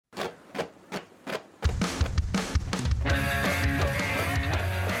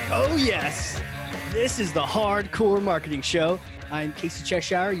Oh, yes. This is the Hardcore Marketing Show. I'm Casey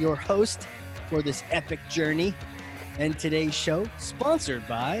Cheshire, your host for this epic journey. And today's show, sponsored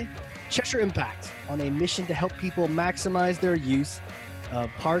by Cheshire Impact, on a mission to help people maximize their use of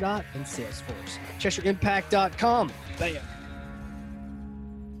Pardot and Salesforce. CheshireImpact.com. Bam.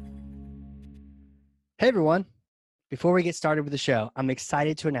 Hey, everyone. Before we get started with the show, I'm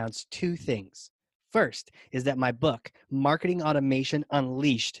excited to announce two things. First is that my book, Marketing Automation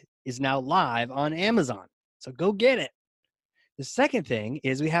Unleashed, is now live on Amazon. So go get it. The second thing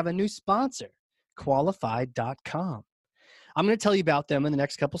is we have a new sponsor, Qualified.com. I'm going to tell you about them in the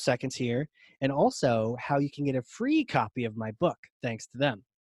next couple seconds here, and also how you can get a free copy of my book thanks to them.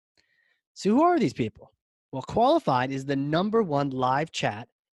 So who are these people? Well, Qualified is the #1 live chat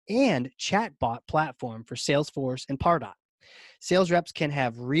and chatbot platform for Salesforce and Pardot. Sales reps can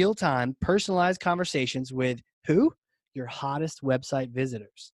have real-time, personalized conversations with who? Your hottest website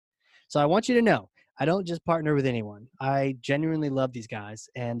visitors. So I want you to know, I don't just partner with anyone. I genuinely love these guys.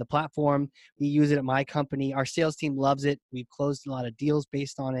 And the platform, we use it at my company. Our sales team loves it. We've closed a lot of deals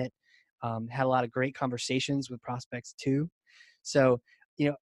based on it, had a lot of great conversations with prospects too. So,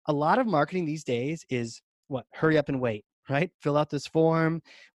 a lot of marketing these days is what? Hurry up and wait, right? Fill out this form.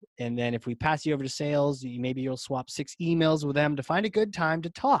 And then if we pass you over to sales, maybe you'll swap 6 emails with them to find a good time to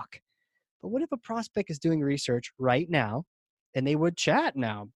talk. But what if a prospect is doing research right now and they would chat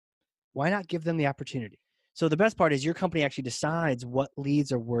now? Why not give them the opportunity? So the best part is your company actually decides what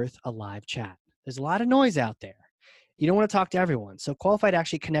leads are worth a live chat. There's a lot of noise out there. You don't want to talk to everyone. So Qualified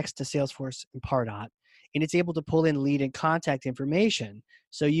actually connects to Salesforce and Pardot, and it's able to pull in lead and contact information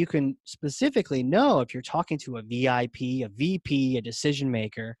so you can specifically know if you're talking to a VIP, a VP, a decision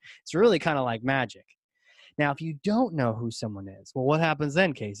maker. It's really kind of like magic. Now, if you don't know who someone is, well, what happens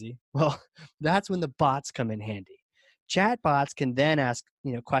then, Casey? Well, that's when the bots come in handy. Chat bots can then ask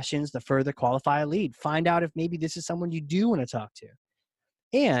questions to further qualify a lead, find out if maybe this is someone you do want to talk to.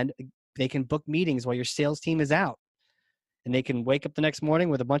 And they can book meetings while your sales team is out. And they can wake up the next morning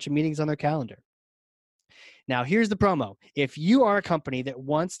with a bunch of meetings on their calendar. Now, here's the promo. If you are a company that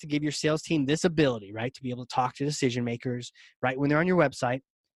wants to give your sales team this ability, right, to be able to talk to decision makers right when they're on your website,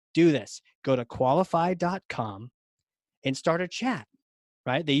 do this. Go to qualified.com and start a chat,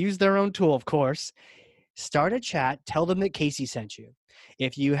 right? They use their own tool, of course. Start a chat. Tell them that Casey sent you.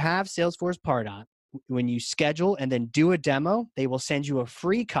 If you have Salesforce Pardot, when you schedule and then do a demo, they will send you a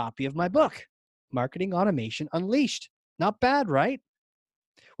free copy of my book, Marketing Automation Unleashed. Not bad, right?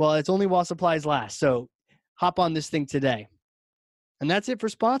 Well, it's only while supplies last. So hop on this thing today. And that's it for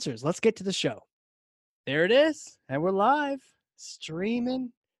sponsors. Let's get to the show. There it is. And we're live,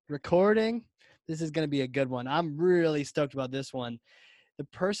 streaming, recording. This is going to be a good one. I'm really stoked about this one. The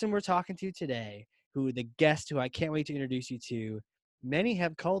person we're talking to today, the guest who I can't wait to introduce you to, many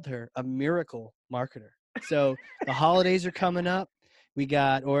have called her a miracle marketer. So the holidays are coming up.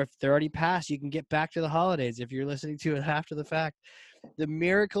 Or if they're already passed, you can get back to the holidays if you're listening to it after the fact. The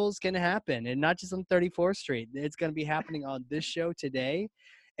miracle's going to happen, and not just on 34th Street. It's going to be happening on this show today.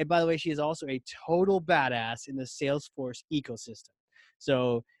 And by the way, she is also a total badass in the Salesforce ecosystem.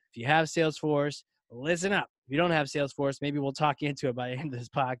 So if you have Salesforce, listen up. If you don't have Salesforce, maybe we'll talk you into it by the end of this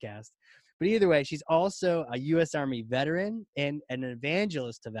podcast. But either way, she's also a U.S. Army veteran and an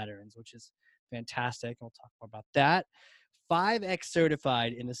evangelist to veterans, which is fantastic. We'll talk more about that. 5X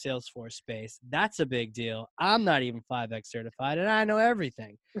certified in the Salesforce space. That's a big deal. I'm not even 5X certified, and I know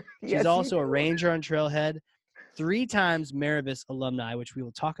everything. She's also a ranger on Trailhead, 3 times Maribus alumni, which we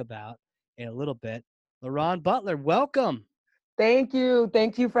will talk about in a little bit. LaRon Butler, welcome. Thank you.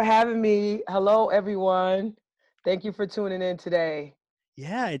 Thank you for having me. Hello, everyone. Thank you for tuning in today.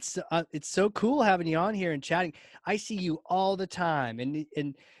 Yeah, it's so cool having you on here and chatting. I see you all the time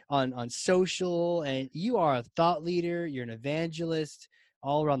and on social, and you are a thought leader. You're an evangelist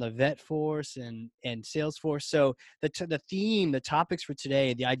all around the vet force and Salesforce. So the topics for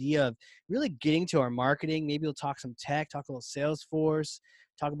today, the idea of really getting to our marketing. Maybe we'll talk some tech, talk a little Salesforce,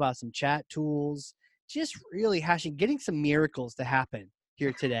 talk about some chat tools, just really getting some miracles to happen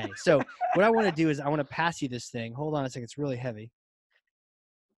here today. So what I want to do is I want to pass you this thing. Hold on a second. It's really heavy.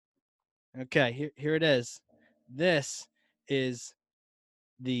 Okay, here it is. This is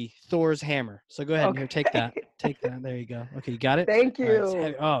the Thor's hammer. So go ahead and here, take that. Take that. There you go. Okay, you got it? Thank All right, it's you.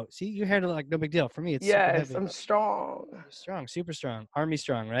 heavy. Oh, see, you handle it like no big deal. For me, it's super heavy. Yes, I'm strong. You're strong, super strong. Army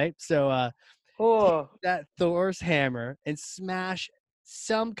strong, right? So Oh, take that Thor's hammer and smash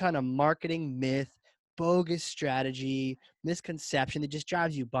some kind of marketing myth, bogus strategy, misconception that just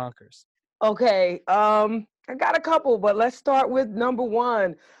drives you bonkers. okay. I got a couple, but let's start with number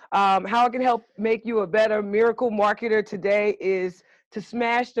one. How I can help make you a better miracle marketer today is to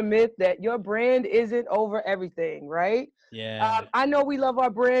smash the myth that your brand isn't over everything, right? Yeah. I know we love our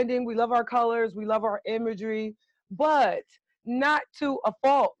branding, we love our colors, we love our imagery, but not to a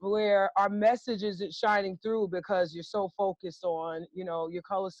fault where our message isn't shining through because you're so focused on, your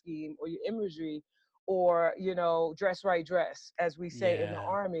color scheme or your imagery or, dress right dress, as we say in the Yeah.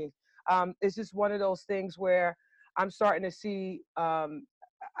 army. It's just one of those things where I'm starting to see,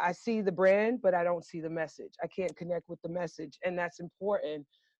 I see the brand, but I don't see the message. I can't connect with the message, and that's important.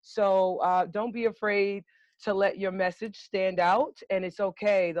 So don't be afraid to let your message stand out, and it's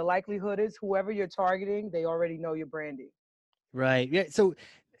okay. The likelihood is whoever you're targeting, they already know your branding. Right. Yeah. So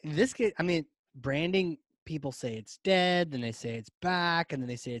I mean, branding, people say it's dead, then they say it's back, and then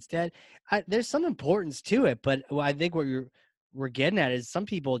they say it's dead. There's some importance to it, but I think what we're getting at is some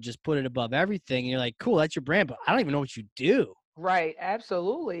people just put it above everything, and you're like, cool, that's your brand, but I don't even know what you do. Right,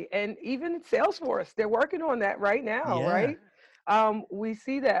 absolutely. And even Salesforce, they're working on that right now, Yeah. right? We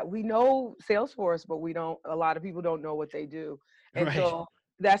see that. We know Salesforce, but a lot of people don't know what they do. And Right. so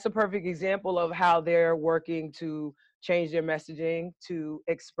that's a perfect example of how they're working to change their messaging to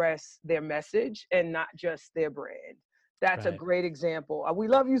express their message and not just their brand. That's a Right. great example. We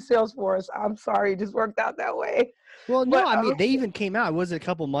love you, Salesforce. I'm sorry it just worked out that way. Well, no, But I mean, they even came out, was it a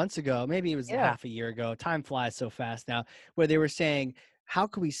couple months ago? Maybe it was yeah, half a year ago. Time flies so fast now, where they were saying, how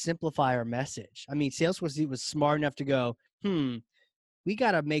can we simplify our message? I mean, Salesforce was smart enough to go, we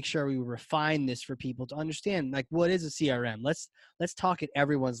got to make sure we refine this for people to understand, like, what is a CRM? Let's talk in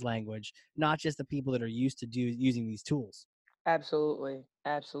everyone's language, not just the people that are used to using these tools. absolutely.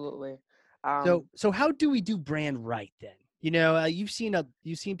 Absolutely. Um, So how do we do brand right then? You've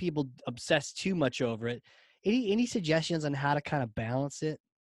seen people obsess too much over it. Any suggestions on how to kind of balance it?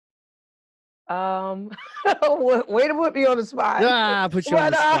 Um, way to put me on the spot. Put you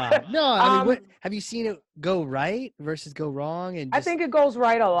on But the spot. No, I mean, what um, have you seen it go right versus go wrong, and I just think it goes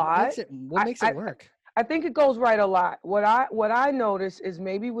right a lot. what I, makes it I work? I think it goes right a lot. What I notice is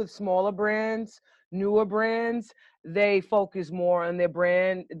maybe with smaller brands, newer brands, they focus more on their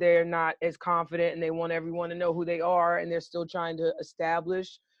brand. They're not as confident, and they want everyone to know who they are, and they're still trying to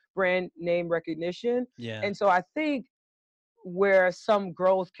establish brand name recognition. Yeah, And so I think where some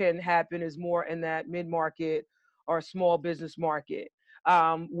growth can happen is more in that mid-market or small business market,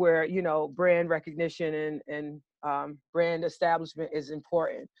 where brand recognition and brand establishment is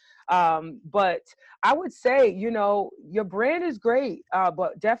important. But I would say your brand is great,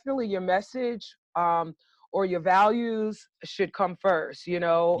 but definitely your message, or your values should come first, or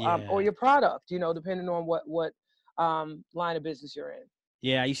yeah. your product, depending on what line of business you're in.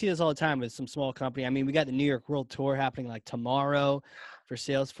 Yeah, you see this all the time with some small company. I mean, we got the New York World Tour happening like tomorrow for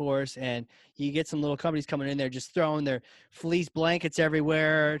Salesforce, and you get some little companies coming in there just throwing their fleece blankets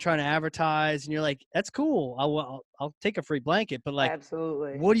everywhere, trying to advertise, and you're like, "That's cool. I'll take a free blanket," but like,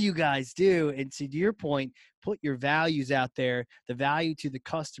 Absolutely. what do you guys do? And to your point, put your values out there, the value to the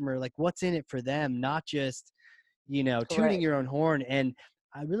customer, like what's in it for them, not just tooting Correct. your own horn. And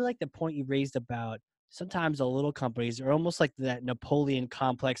I really like the point you raised about sometimes the little companies are almost like that Napoleon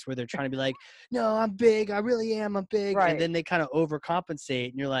complex where they're trying to be like, no, I'm big. I really am. I'm big. And Right. then they kind of overcompensate.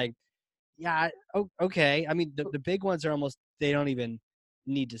 And you're like, yeah, okay. I mean, the big ones are almost, they don't even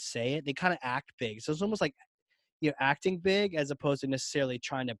need to say it. They kind of act big. So it's almost like, acting big as opposed to necessarily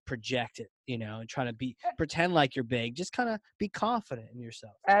trying to project it, and trying to pretend like you're big. Just kind of be confident in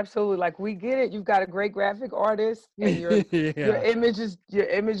yourself. Absolutely. Like we get it. You've got a great graphic artist and your Yeah. your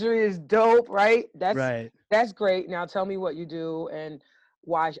imagery is dope, right? Right. That's great. Now tell me what you do and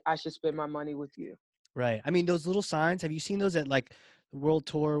why I should spend my money with you. Right. I mean, those little signs, have you seen those at like the World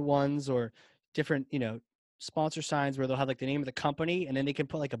Tour ones or different, sponsor signs where they'll have like the name of the company and then they can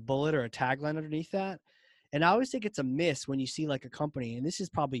put like a bullet or a tagline underneath that? And I always think it's a miss when you see like a company, and this is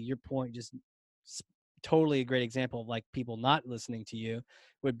probably your point, just s- totally a great example of like people not listening to you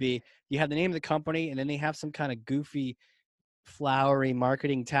would be you have the name of the company and then they have some kind of goofy, flowery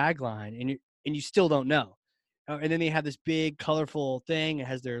marketing tagline and you still don't know. And then they have this big colorful thing. It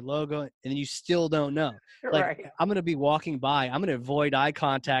has their logo, and then you still don't know. Like, Right. I'm gonna be walking by. I'm gonna avoid eye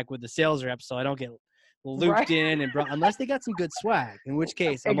contact with the sales rep so I don't get looped Right. in and brought, unless they got some good swag. In which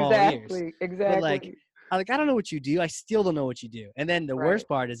case, I'm all ears. Exactly. But like, Exactly. I don't know what you do. I still don't know what you do. And then the Right. worst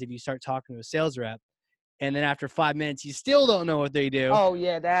part is if you start talking to a sales rep, and then after 5 minutes, you still don't know what they do. Oh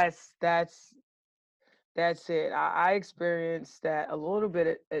yeah, that's it. I experienced that a little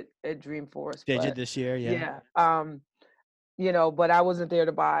bit at Dreamforce, Did you but this year? Yeah. yeah. But I wasn't there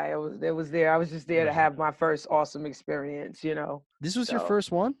to buy. I was just there to Right. have my first awesome experience. This was your So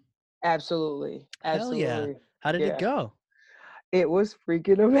first one? absolutely. Hell yeah. Absolutely. How did it Yeah. go? It was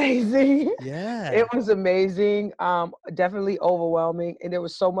freaking amazing. It Yeah. was amazing, definitely overwhelming, and there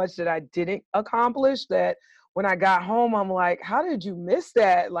was so much that I didn't accomplish that when I got home, I'm like, "How did you miss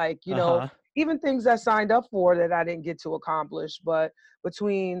that?" Like, Uh-huh. even things I signed up for that I didn't get to accomplish, but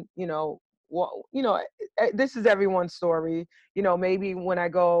between, well, this is everyone's story. Maybe when I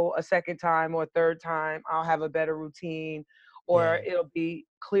go a second time or a third time, I'll have a better routine, or Yeah. it'll be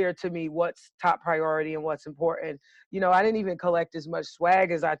clear to me what's top priority and what's important. I didn't even collect as much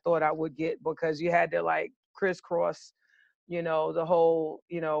swag as I thought I would get because you had to like crisscross, the whole,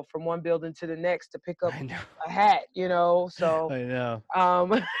 from one building to the next to pick up I know. a hat. So, I know.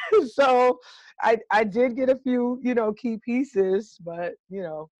 um, so I did get a few, key pieces, but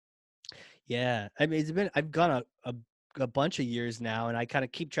Yeah. I mean, I've gone a bunch of years now, and I kind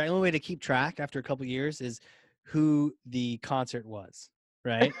of keep track. The only way to keep track after a couple of years is who the concert was,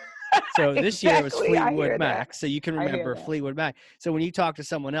 right? So this year it was exactly. I Fleetwood hear that. Mac. So you can I hear remember that. Fleetwood Mac. So when you talk to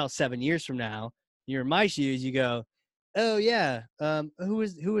someone else 7 years from now, you're in my shoes, you go, "Oh yeah, who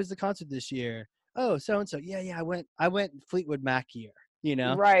was the concert this year? Oh, so and so. Yeah, yeah, I went Fleetwood Mac year, you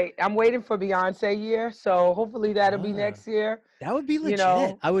know? Right. I'm waiting for Beyonce year, so hopefully that'll be Ah, next year. that would be You legit.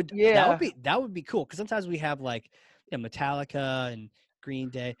 know, yeah. That would be cool because sometimes we have like Metallica and Green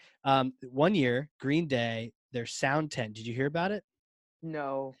Day. One year Green Day, their sound tent. Did you hear about it?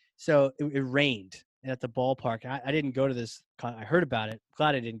 No. So it rained at the ballpark. I didn't go to this. I heard about it.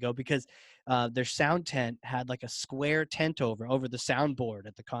 Glad I didn't go because their sound tent had like a square tent over the soundboard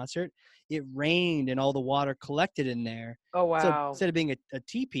at the concert. It rained and all the water collected in there. Oh So wow. instead of being a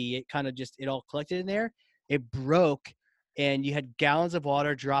teepee, it kind of just it all collected in there. It broke, and you had gallons of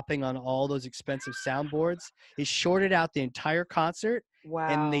water dropping on all those expensive soundboards. It shorted out the entire concert.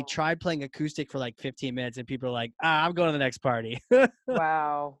 And they Wow. tried playing acoustic for like 15 minutes, and people are like, I'm going to the next party.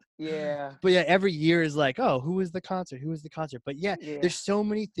 Wow. Yeah. But yeah, every year is like, oh, who was the concert? Who was the concert? But yeah, Yeah. there's so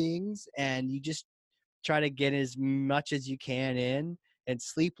many things, and you just try to get as much as you can in and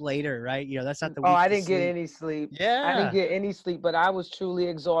sleep later, right? That's not the Oh, week I to didn't get sleep. any sleep. I didn't Yeah. get any sleep, but I was truly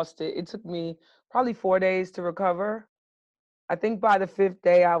exhausted. It took me probably 4 days to recover. I think by the fifth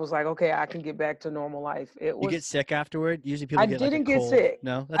day, I was like, okay, I can get back to normal life. It You get was, sick afterward. Usually people I get like a didn't get cold. sick.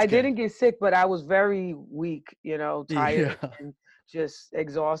 No, that's I good. didn't get sick, but I was very weak, Yeah. tired and just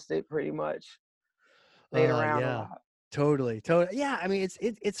exhausted pretty much. Laid around a Yeah. lot. Totally. Yeah, I mean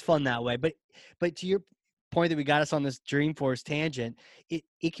it's fun that way. But to your point that we got us on this Dreamforce tangent,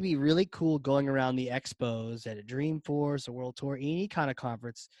 it can be really cool going around the expos at a Dreamforce, a World Tour, any kind of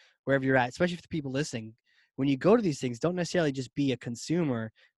conference, wherever you're at, especially for the people listening. When you go to these things, don't necessarily just be a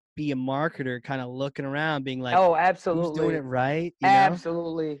consumer, be a marketer, kind of looking around, being like, Oh, who's doing it absolutely. right, you know?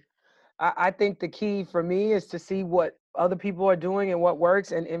 Absolutely. I think the key for me is to see what other people are doing and what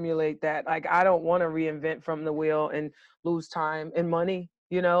works and emulate that. Like I don't want to reinvent from the wheel and lose time and money.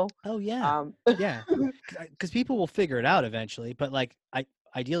 Oh yeah, Um, yeah, because people will figure it out eventually. But like,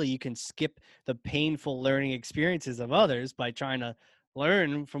 ideally you can skip the painful learning experiences of others by trying to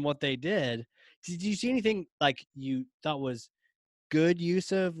learn from what they did. Did you see anything like you thought was good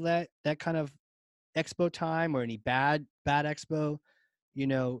use of that kind of expo time, or any bad expo,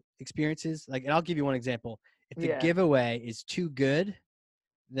 experiences? Like, and I'll give you one example. If the yeah. giveaway is too good,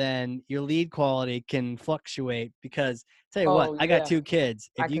 then your lead quality can fluctuate because tell you what, Oh I got yeah. two kids.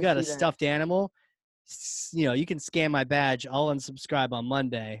 I If you can got a see that. stuffed animal, you can scan my badge. I'll unsubscribe on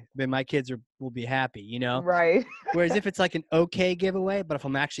Monday, but my kids will be happy. Right. Whereas if it's like an okay giveaway, but if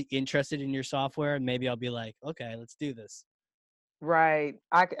I'm actually interested in your software, maybe I'll be like, okay, let's do this. Right.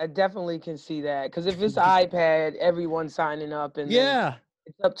 I definitely can see that because if it's iPad, everyone's signing up, and then Yeah,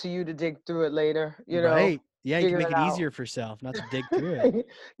 it's up to you to dig through it later. right. Yeah, you can Figure make it it out. easier for yourself, not to dig through it.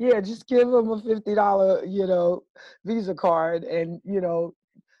 Yeah, just give them a $50, Visa card, and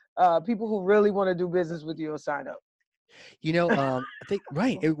people who really want to do business with you will sign up. I think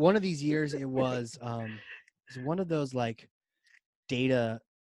right. One of these years it was one of those like data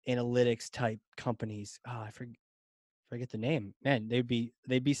analytics type companies. Oh, I forget the name. Man, they'd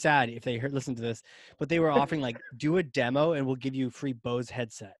be sad if they listen to this. But they were offering like do a demo and we'll give you a free Bose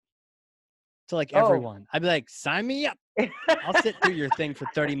headset to like Oh, everyone. I'd be like, sign me up. I'll sit through your thing for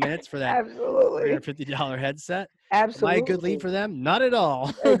 30 minutes for that absolutely, $350 headset. Am I a good lead absolutely, for them? Not at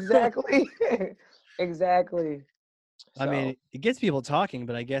all. exactly, exactly. I mean, So it gets people talking,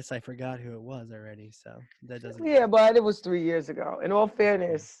 but I guess I forgot who it was already. So that doesn't yeah, count. but it was 3 years ago. In all Yeah.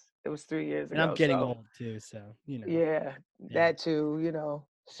 fairness, it was 3 years And I'm ago. getting So old too. So, yeah, yeah. that too.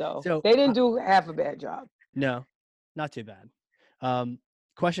 So So, they didn't do half a bad job. no, not too bad. Um,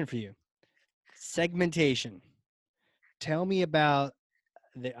 Question for you: segmentation. Tell me about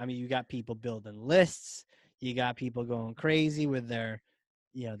I mean, you got people building lists. you got people going crazy with their,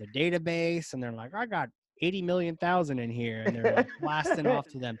 their database, and they're like, I got 80 million thousand in here, and they're like blasting off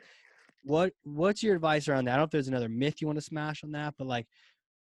to them. What's your advice around that? I don't know if there's another myth you want to smash on that, but like,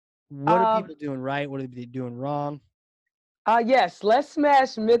 what are um, people doing right? What are they doing wrong? yes, let's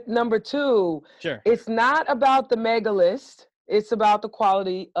smash myth number 2. Sure. It's not about the mega list. It's about the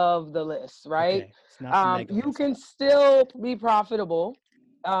quality of the list, right? Okay. It's not the mega You list. can still be profitable.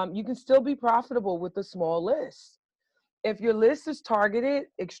 You can still be profitable with a small list. If your list is targeted,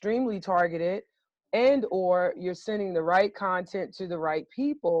 extremely targeted, and or you're sending the right content to the right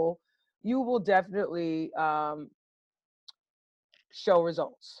people, you will definitely show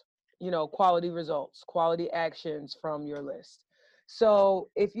results, quality results, quality actions from your list. So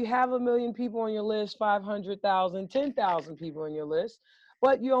if you have 1 million people on your list, 500,000, 10,000 people on your list,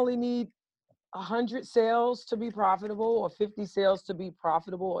 but you only need 100 sales to be profitable or 50 sales to be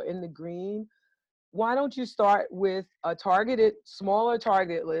profitable or in the green, why don't you start with a targeted, smaller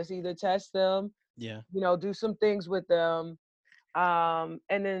target list, either test them, Yeah. do some things with them, and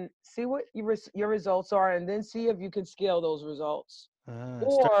then see what your results are, and then see if you can scale those results.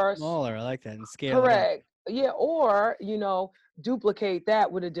 Start Or smaller. I like that, and scale it up. correct, yeah, or duplicate that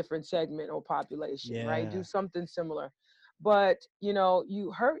with a different segment or population, right? Do Yeah. something similar. But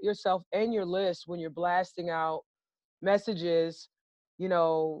you hurt yourself and your list when you're blasting out messages, you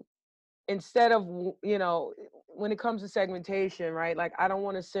know instead of when it comes to segmentation, right? Like, I don't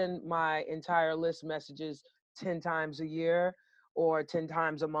want to send my entire list messages 10 times a year or 10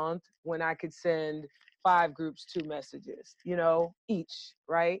 times a month when I could send 5 groups 2 messages, each,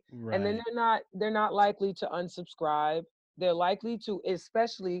 right? And then Right. they're not likely to unsubscribe. They're likely to,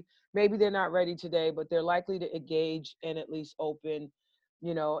 especially, maybe they're not ready today, but they're likely to engage and at least open,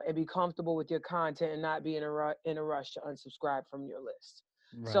 and be comfortable with your content and not be in a rush to unsubscribe from your list.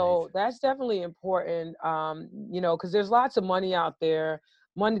 Right. So that's definitely important, because there's lots of money out there.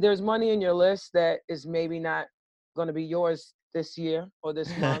 There's money in your list that is maybe not going to be yours this year or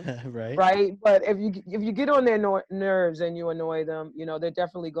this month, Right. right? But if you get on their nerves and you annoy them, they're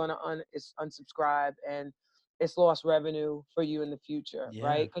definitely going to unsubscribe, and it's lost revenue for you in the future, Yeah.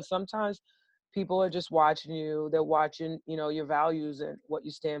 right? Because sometimes people are just watching you. They're watching, your values and what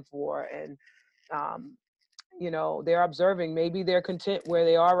you stand for, and um, they're observing. Maybe they're content where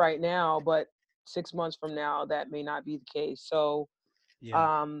they are right now, but 6 months from now, that may not be the case. So,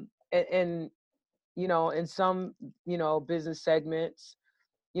 Yeah. and in some, business segments,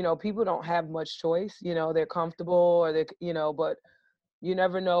 people don't have much choice. They're comfortable, or but you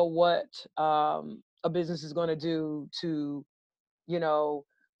never know what a business is going to do to, you know,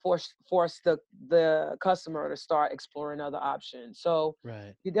 force the customer to start exploring other options. So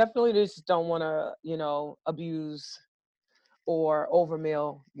Right. you definitely just don't want to, abuse or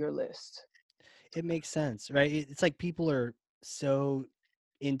overmail your list. It makes sense, right? It's like people are so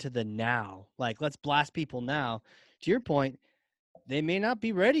into the now. Like, let's blast people now. To your point, they may not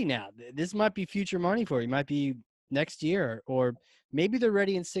be ready now. This might be future money for you. It might be next year, or maybe they're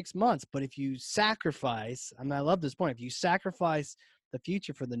ready in 6 months. But if you sacrifice, I mean, I love this point. If you sacrifice the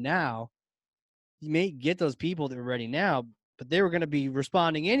future for the now, you may get those people that are ready now, but they were going to be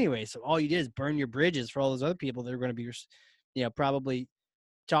responding anyway. So all you did is burn your bridges for all those other people that are going to be, probably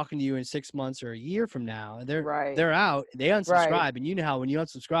talking to you in 6 months or a year from now. And Right. they're out. They Right. unsubscribe, and you know how when you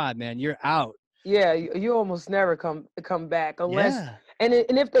unsubscribe, man, you're out. Yeah, you almost never come back unless, Yeah. and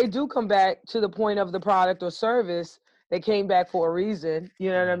if they do come back to the point of the product or service, they came back for a reason, you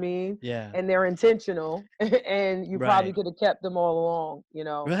know what I Yeah. mean? Yeah. And they're intentional, and you probably Right. could have kept them all along.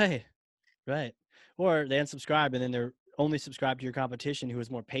 Right. Right. Or they unsubscribe, and then they're only subscribed to your competition who is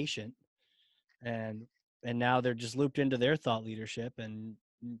more patient, and now they're just looped into their thought leadership, and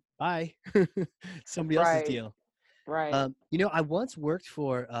bye. Somebody else's Right. deal. Right. I once worked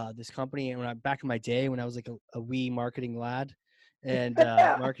for this company, and back in my day when I was like a wee marketing lad and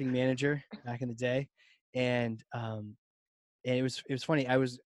marketing manager back in the day, and it was funny. I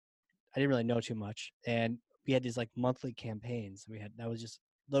didn't really know too much, and we had these like monthly campaigns. That was just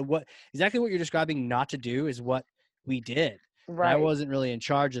what exactly what you're describing not to do is what we did. And I Right. wasn't really in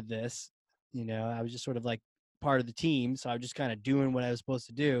charge of this. I was just sort of like part of the team, so I was just kind of doing what I was supposed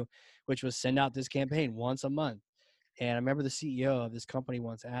to do, which was send out this campaign once a month. And I remember the CEO of this company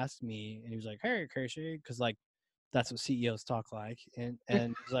once asked me, and he was like, "Hey, Casey," because like that's what CEOs talk like. And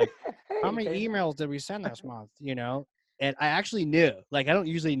he's like, "How Hey, many Casey. emails did we send this month?" And I actually knew. Like, I don't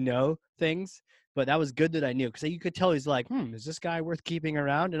usually know things, but that was good that I knew, because you could tell he's like, is this guy worth keeping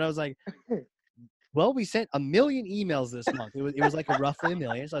around? And I was like, well, we sent 1 million emails this month. It was like roughly 1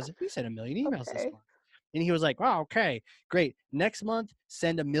 million. So I was like, we sent 1 million emails this Okay. month. And he was like, wow, okay, great. Next month,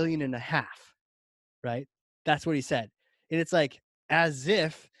 send 1.5 million, right? That's what he said. And it's like, as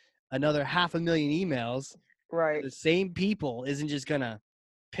if another 500,000 emails to Right. the same people isn't just going to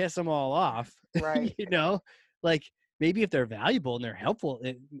piss them all off, Right. you know? Like, maybe if they're valuable and they're helpful,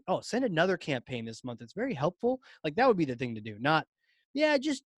 send another campaign this month. It's very helpful. Like, that would be the thing to do. Not, yeah,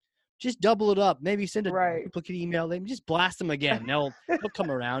 just double it up. Maybe send a Right. duplicate email. They just blast them again. They'll come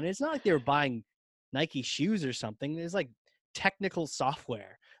around. It's not like they were buying Nike shoes or something. It's like technical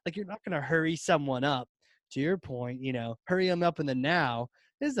software. Like, you're not going to hurry someone up. To your point, hurry them up in the now.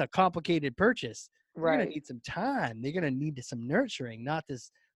 This is a complicated purchase. They're going to Right. need some time. They're going to need some nurturing, not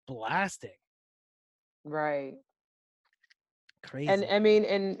this blasting. Right. And Crazy. I mean,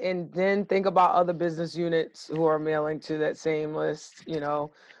 and then think about other business units who are mailing to that same list,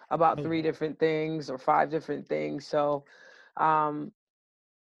 about Oh three yeah. different things or five different things. So um,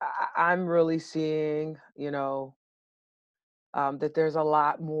 I'm really seeing, that there's a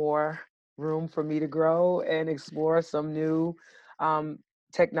lot more room for me to grow and explore some new um,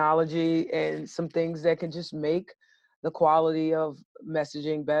 technology and some things that can just make the quality of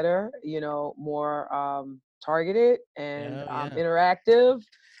messaging better, more targeted and Yeah, yeah. interactive,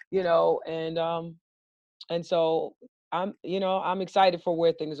 and so I'm excited for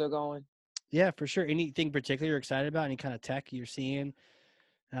where things are going. Yeah, for sure. Anything particular you're excited about? Any kind of tech you're seeing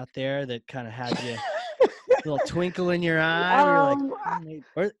out there that kind of had you little twinkle in your eye where you're like, um,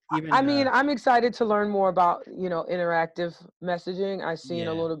 or I even, mean, I'm excited to learn more about, interactive messaging. I've seen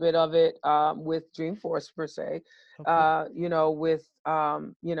a yeah. little bit of it with Dreamforce per se. Oh, cool. With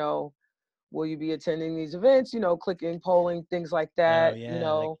will you be attending these events? Clicking, polling, things like Oh, that.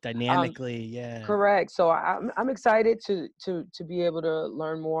 yeah. Like Um, dynamically. Yeah. correct. So I'm excited to be able to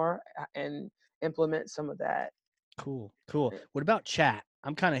learn more and implement some of that. Cool. Cool. What about chat?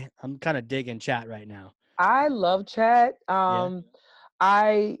 I'm kind of digging chat right now. I love chat. Yeah.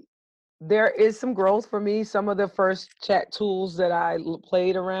 I There is some growth for me. Some of the first chat tools that I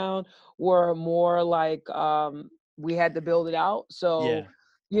played around were more like we had to build it out. So,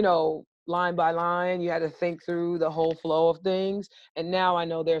 Yeah. line by line, you had to think through the whole flow of things. And now I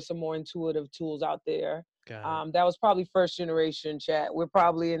know there's some more intuitive tools out there. Got it. That was probably first generation chat. We're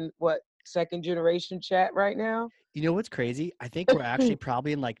probably in what, second generation chat right now? You know what's crazy? I think we're actually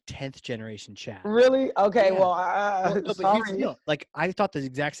probably in like 10th generation chat. Really? Okay. Yeah. Well, Well, no, but here's the sorry. deal. Like, I thought the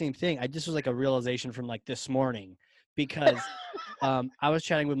exact same thing. This was like a realization from like this morning because I was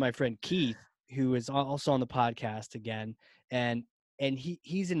chatting with my friend Keith, who is also on the podcast again, and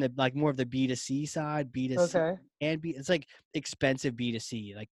he's in the like more of the B2C side, B2C, Okay. and it's like expensive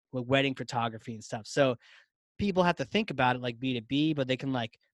B2C, like with wedding photography and stuff. So people have to think about it like B2B, but they can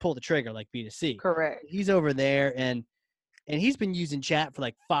like pull the trigger like B2C. Correct. He's over there and he's been using chat for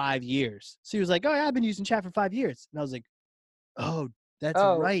like 5 years. So he was like, "Oh yeah, I've been using chat for 5 years," and I was like, "Oh, that's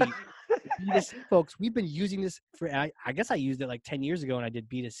Oh. right." B2C folks, we've been using this for, I guess I used it like 10 years ago when I did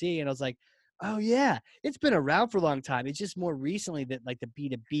B2C. And I was like, oh, yeah, it's been around for a long time. It's just more recently that like the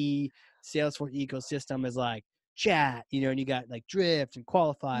B2B Salesforce ecosystem is like chat, and you got like Drift and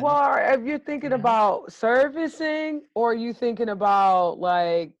Qualify. And all, Well, if you're thinking you know? about servicing, or are you thinking about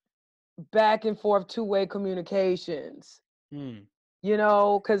like back and forth two-way communications? Hmm.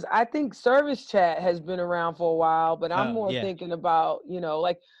 Because I think service chat has been around for a while, but I'm Oh, more yeah, thinking about,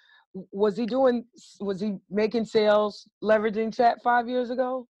 like, was he making sales leveraging chat 5 years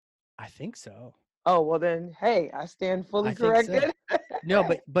ago? I think so. Oh, well then, hey, I stand fully I think so. corrected. No,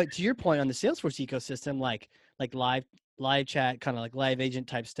 but to your point on the Salesforce ecosystem, like live chat, kind of like live agent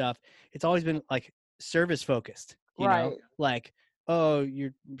type stuff, it's always been like service focused, Right. like, oh,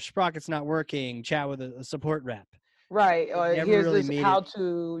 your sprocket's not working, chat with a support rep. Right. It never Here's really this made how it.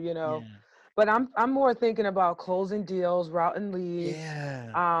 to, Yeah. but I'm more thinking about closing deals, routing leads,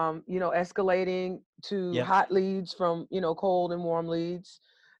 Yeah. escalating to Yep. hot leads from, cold and warm leads,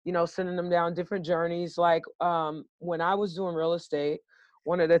 sending them down different journeys. Like when I was doing real estate,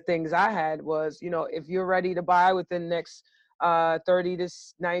 one of the things I had was, if you're ready to buy within the next 30 to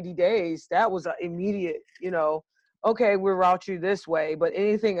 90 days, that was an immediate, okay, we'll route you this way. But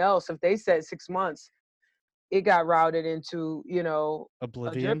anything else, if they said 6 months, it got routed into, a drip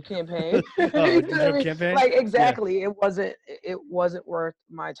Oblivion. campaign. Oh, You the know what I drip mean? campaign. Like Yeah. exactly, it wasn't worth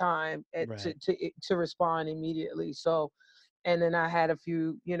my time Right. to respond immediately. So, and then I had a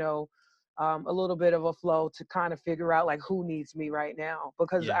few, a little bit of a flow to kind of figure out like who needs me right now,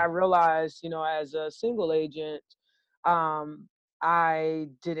 because I Yeah. realized, as a single agent, um, I've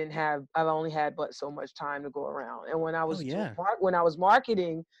only had but so much time to go around. And Oh yeah. when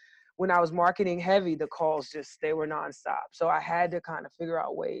I was marketing heavy, the calls they were nonstop. So I had to kind of figure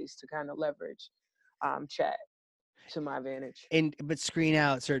out ways to kind of leverage chat. to my advantage. And but screen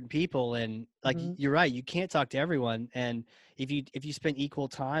out certain people, and like Hmm. you're right, you can't talk to everyone. And if you spend equal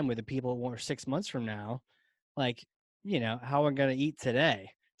time with the people who are 6 months from now, like, how we're gonna eat today.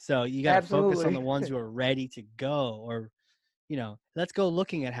 So you got to focus on Absolutely. the ones who are ready to go, or let's go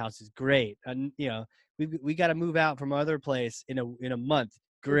looking at houses. Great. And we got to move out from other place in a month.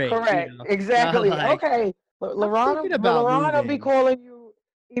 Great. Correct. Not Exactly. like Okay. I'm thinking about LaRon will be moving. calling you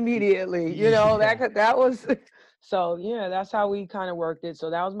immediately. Yeah. That was so yeah, that's how we kind of worked it. So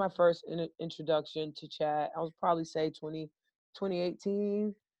that was my first introduction to chat. I was probably say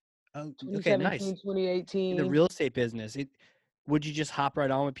 2018, Oh, okay, nice. 2017, In the 2018. real estate business, would you just hop right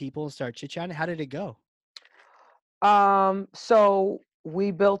on with people and start chit chatting? How did it go? So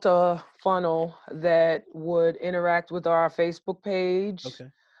we built a funnel that would interact with our Facebook page. Okay.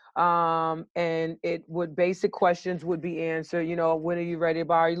 And it would basic questions would be answered. When are you ready to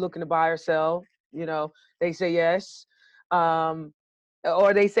buy? Are you looking to buy or sell? They say yes. Um,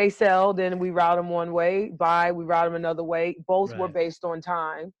 or they say sell, then we route them one way. Buy, we route them another way. Both were Right. based on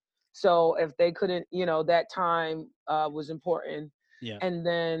time. So if they couldn't, that time was important. Yeah. And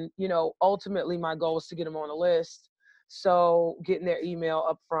then, ultimately my goal was to get them on a list. So getting their email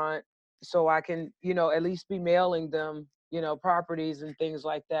up front so I can, at least be mailing them, properties and things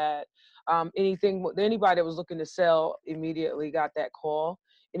like that. Anybody that was looking to sell immediately got that call.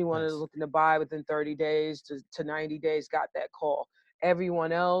 Anyone that was Nice. looking to buy within 30 days to 90 days got that call.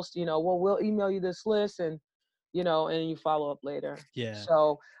 Everyone else, well, we'll email you this list and you follow up later. Yeah.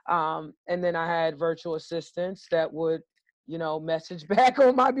 So, and then I had virtual assistants that would, message back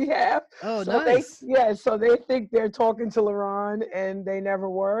on my behalf. Oh, So they, nice. yeah, so they think they're talking to LaRon and they never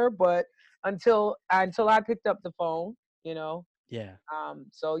were, but until I picked up the phone, you know. Yeah.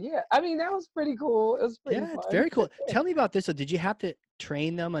 So yeah, I mean, that was pretty cool. It was pretty Yeah, it's fun. very cool. Tell me about this. So, did you have to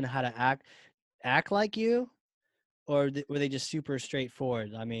train them on how to act like you, or were they just super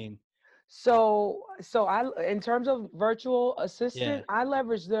straightforward? I mean, So in terms of virtual yeah, assistant, I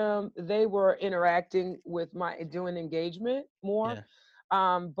leveraged them. They were interacting with doing engagement more.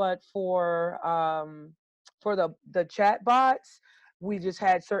 yeah, But for the chat bots, we just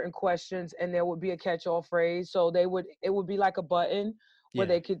had certain questions, and there would be a catch-all phrase. So it would be like a button where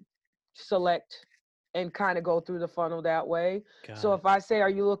yeah. they could select and kind of go through the funnel that way. Got So it. if I say, "Are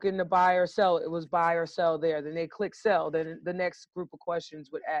you looking to buy or sell?" It was buy or sell there. Then they click sell. Then the next group of questions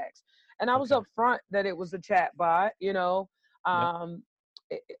would ask, and I was Okay. upfront that it was a chat bot. Yep. Um,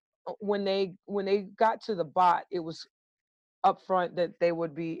 when they got to the bot, it was upfront that they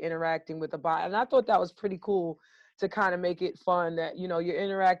would be interacting with a bot, and I thought that was pretty cool to kind of make it fun that you're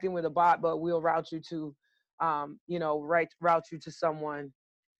interacting with a bot, but we'll route you to, route you to someone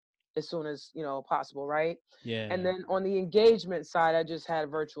as soon as possible, right? And Yeah. then on the engagement side, I just had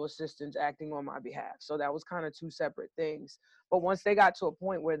virtual assistants acting on my behalf, so that was kind of two separate things. But once they got to a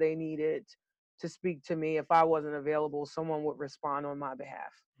point where they needed to speak to me, if I wasn't available, someone would respond on my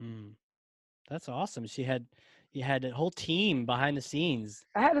behalf. Mm, that's awesome. You had a whole team behind the scenes.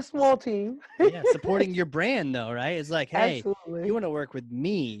 I had a s- small team. Yeah, supporting your brand though, right? It's like, hey, you Absolutely. want to work with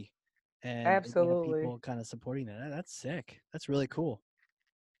me, and Absolutely. people kind of supporting that. That's sick. That's really cool.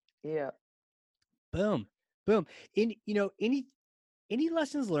 Yeah. Boom, boom. In any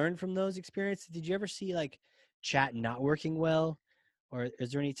lessons learned from those experiences? Did you ever see like chat not working well, or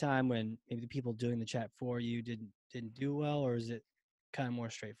is there any time when maybe the people doing the chat for you didn't do well, or is it kind of more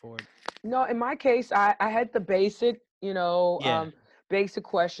straightforward? No, in my case, I had the basic, Yeah, basic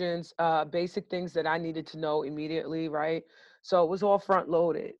questions, basic things that I needed to know immediately, right? So it was all front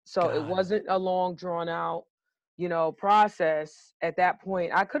loaded. So it got it. wasn't a long drawn out, process at that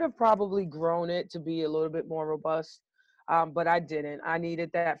point. I could have probably grown it to be a little bit more robust, but I didn't. I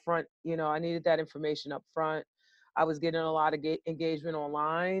needed that I needed that information up front. I was getting a lot of engagement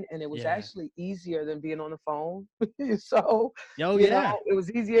online, and it was Yeah. actually easier than being on the phone. So Oh yeah. it was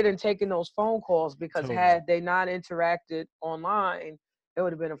easier than taking those phone calls because Totally. had they not interacted online, it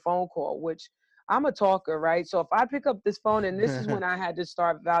would have been a phone call, which I'm a talker, right? So if I pick up this phone, and this is when I had to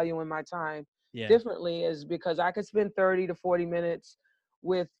start valuing my time Yeah. differently, is because I could spend 30 to 40 minutes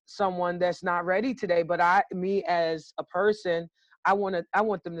with someone that's not ready today. But me as a person, I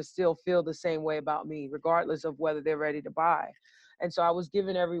want them to still feel the same way about me, regardless of whether they're ready to buy. And so I was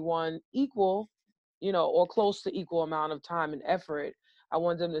giving everyone equal, or close to equal amount of time and effort. I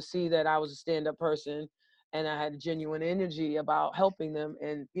wanted them to see that I was a stand-up person and I had genuine energy about helping them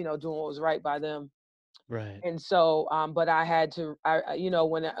and, doing what was right by them. Right. And so, but I had to,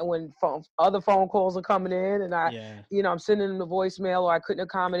 when other phone calls are coming in and Yeah. I'm sending them the voicemail or I couldn't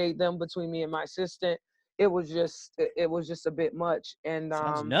accommodate them between me and my assistant, it was just a bit much. And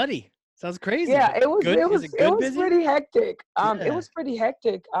Sounds nutty. Sounds crazy, Yeah, but good. Is it it good was busy? pretty hectic. It Yeah. was pretty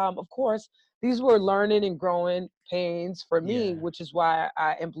hectic. Of course, these were learning and growing pains for me, Yeah. which is why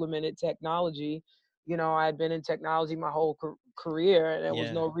I implemented technology. You know, I had been in technology my whole career, and there was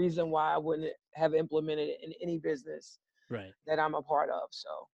Yeah. no reason why I wouldn't have implemented it in any business Right. that I'm a part of.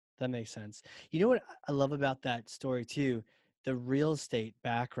 So, That makes sense. You know what I love about that story too? The real estate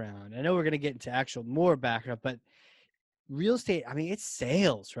background. I know we're gonna get into actual more background, but real estate, I mean, it's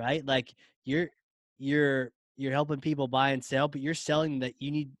sales, right? Like you're you're helping people buy and sell, but you're selling that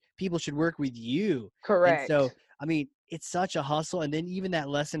you need people should work with you. And so, correct. I mean, it's such a hustle. And then even that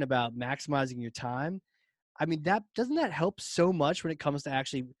lesson about maximizing your time, I mean, that doesn't that help so much when it comes to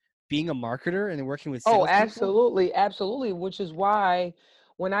actually being a marketer and then working with Oh, salespeople? absolutely, absolutely. Which is why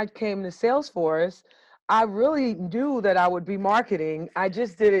when I came to Salesforce, I really knew that I would be marketing. I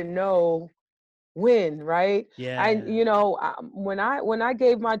just didn't know when, right? Yeah. When I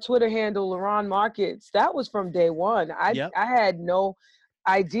gave my Twitter handle LaRon Markets, that was from day one. Yep. I had no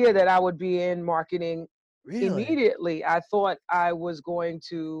idea that I would be in marketing Really? immediately. I thought I was going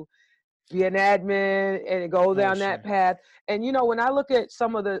to be an admin and go Oh, down that sure. path. And when I look at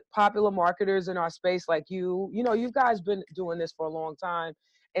some of the popular marketers in our space, like you guys been doing this for a long time,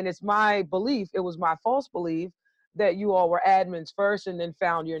 and it's my belief, it was my false belief that you all were admins first and then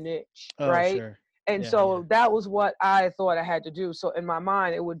found your niche, Oh, right? sure. And Yeah, yeah. so that was what I thought I had to do. So in my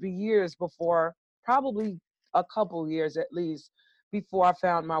mind, it would be years before, probably a couple years at least, before I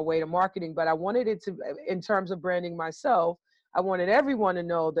found my way to marketing. But I wanted it to, in terms of branding myself, I wanted everyone to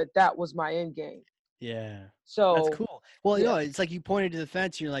know that that was my end game. Yeah. That's So, cool. Well, yeah, it's like you pointed to the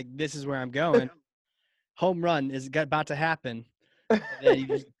fence, you're like, this is where I'm going. Home run is about to happen. And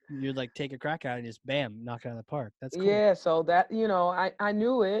then you're like take a crack at it and just bam, knock it out of the park. That's cool. yeah. So that I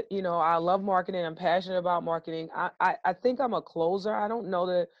knew it. I love marketing. I'm passionate about marketing. I think I'm a closer. I don't know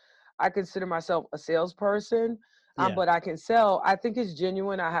that I consider myself a salesperson, Yeah. but I can sell. I think it's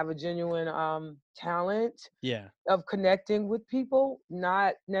genuine. I have a genuine talent Yeah. of connecting with people,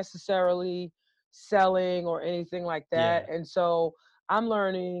 not necessarily selling or anything like that. Yeah. And so I'm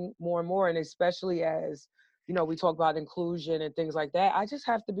learning more and more, and especially as we talk about inclusion and things like that. I just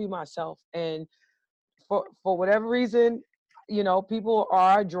have to be myself, and for whatever reason, people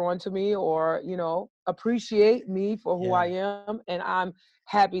are drawn to me or appreciate me for who I Yeah. am, and I'm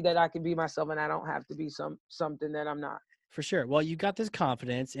happy that I can be myself, and I don't have to be something that I'm not. For sure. Well, you got this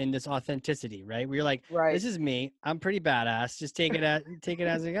confidence and this authenticity, right? Where you're like, Right. this is me. I'm pretty badass. Just take it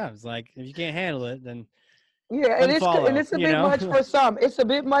as it comes. Like if you can't handle it, then Yeah, and unfollow, it's a bit much for some. It's a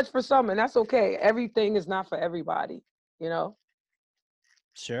bit much for some, and that's okay. Everything is not for everybody, you know.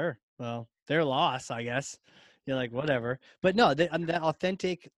 Sure. Well, their loss, I guess. You're like, whatever. But no, that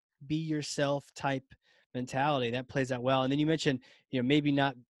authentic, be yourself type mentality that plays out well. And then you mentioned, maybe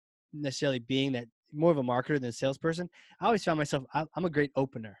not necessarily being that more of a marketer than a salesperson. I always found myself, I'm a great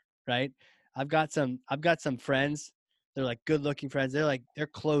opener, right? I've got some friends. They're like good looking friends. They're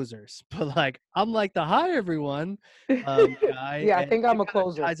closers, but like I'm like the hi everyone guy, Yeah, I and think it I'm a kind of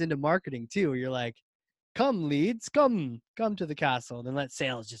closer. ties into marketing too. Where you're like, come leads, come to the castle. Then let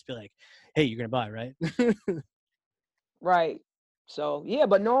sales just be like, hey, you're gonna buy, right? Right. So, yeah,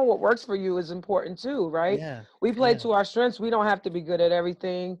 but knowing what works for you is important too, right? Yeah, We play yeah, to our strengths. We don't have to be good at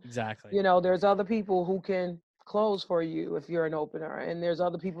everything. exactly. There's other people who can close for you if you're an opener, and there's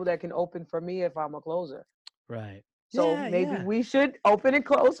other people that can open for me if I'm a closer. Right. So Yeah, maybe yeah. we should open and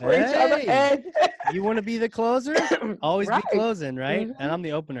close for each other. Hey, And you want to be the closer? Always be right. closing, right? Hmm. And I'm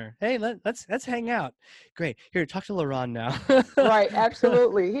the opener. Hey, let's hang out. Great. Here, talk to LaRon now. Right.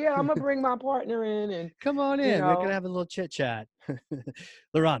 Absolutely. Here, I'm gonna bring my partner in, and Come on you in. We're gonna know, have a little chit chat.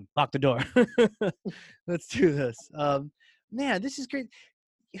 LaRon, lock the door. Let's do this. Man, this is great.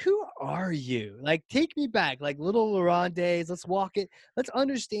 Who are you? Like, take me back, like little LaRon days. Let's walk it. Let's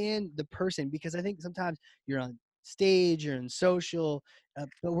understand the person because I think sometimes you're on stage, you're in social,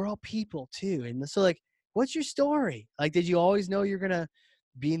 but we're all people too. And so, like, what's your story? Like, did you always know you're gonna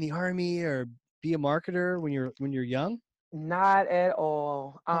be in the army or be a marketer when you're young? not at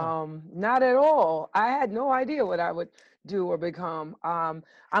all. Huh. Not at all. I had no idea what I would do or become. I'm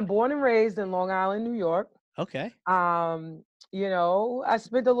born and raised in Long Island, New York. Okay. Um, I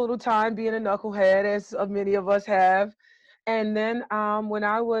spent a little time being a knucklehead, as many of us have. And then when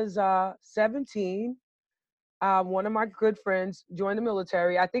I was 17, one of my good friends joined the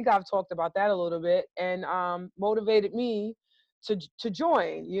military. I think I've talked about that a little bit, and motivated me to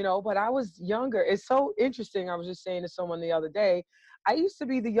join. But I was younger. It's so interesting. I was just saying to someone the other day. I used to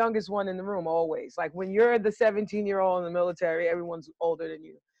be the youngest one in the room always. Like when you're the 17-year-old in the military, everyone's older than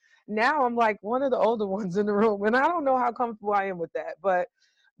you. Now I'm like one of the older ones in the room, and I don't know how comfortable I am with that.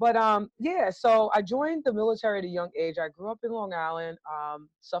 But yeah, so I joined the military at a young age. I grew up in Long Island,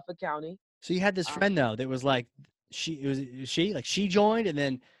 Suffolk County. So you had this Um, friend though that was like, she joined, and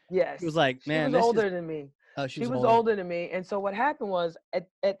then it was yes, like, she man, was this is. older than me. Oh, she She was was older. older than me. And so what happened was at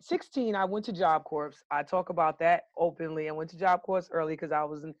 16, I went to Job Corps. I talk about that openly. I went to Job Corps early because I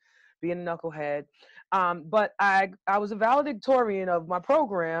was being a knucklehead. But I was a valedictorian of my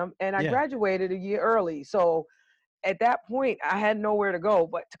program and I Yeah, graduated a year early. So at that point, I had nowhere to go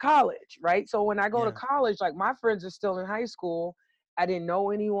but to college, right? So when I go to yeah. college, like my friends are still in high school. I didn't know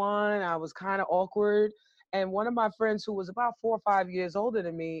anyone. I was kind of awkward. And one of my friends who was about 4 or 5 years older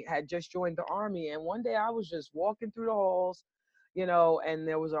than me had just joined the army. And one day I was just walking through the halls, and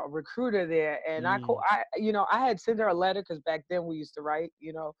there was a recruiter there. And Mm, I had sent her a letter because back then we used to write,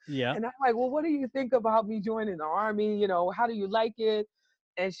 yeah. and I'm like, well, what do you think about me joining the army? How do you like it?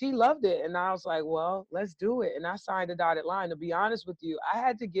 And she loved it. And I was like, well, let's do it. And I signed a dotted line. To be honest with you,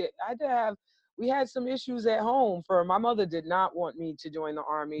 we had some issues at home. For my mother did not want me to join the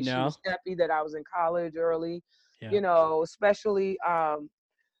army. She No. was happy that I was in college early, Yeah. especially,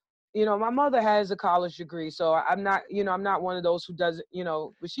 my mother has a college degree. So I'm not one of those who doesn't,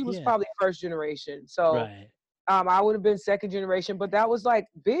 but she was Yeah. probably first generation. So Right. I would have been second generation, but that was like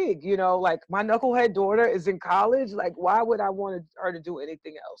big, like my knucklehead daughter is in college. Like, why would I want her to do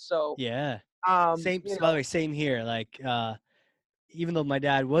anything else? So, Yeah. um, Same. you By the know, way, same here. Like, even though my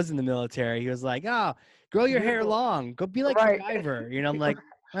dad was in the military, he was like, "Oh, grow your hair you long. Go be like right, MacGyver." I'm like,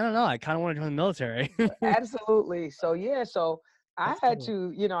 I don't know. I kind of want to join the military. absolutely. So yeah, so That's cool.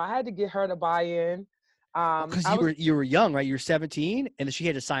 I had to get her to buy in. Well, because I was you were young, right? You were 17, and then she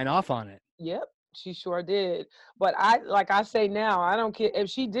had to sign off on it. Yep, she sure did. But like I say now, I don't care if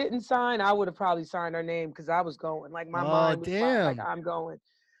she didn't sign. I would have probably signed her name because I was going. Like my Oh, mind was like damn. I'm going.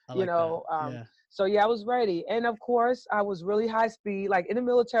 I You like that. know. Yeah. So yeah, I was ready, and of course, I was really high speed. Like in the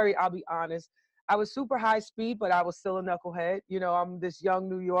military, I'll be honest. I was super high speed, but I was still a knucklehead. I'm this young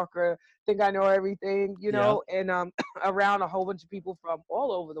New Yorker, think I know everything, Yep. and around a whole bunch of people from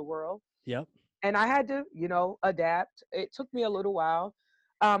all over the world. Yep. And I had to, adapt. It took me a little while,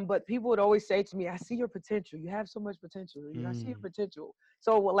 but people would always say to me, "I see your potential. You have so much potential. I see your Mm, potential."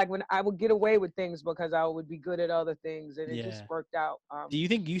 So, like when I would get away with things because I would be good at other things, and it just yeah. worked out. Do you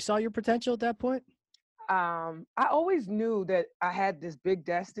think you saw your potential at that point? I always knew that I had this big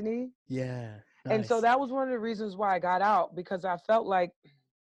destiny, Yeah. and so Nice. that was one of the reasons why I got out because I felt like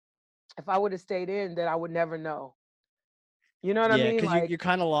if I would have stayed in, that I would never know. You know what I Yeah, mean? because Like, you're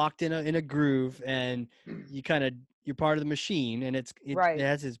kind of locked in a groove, and you kind of you're part of the machine, and it right,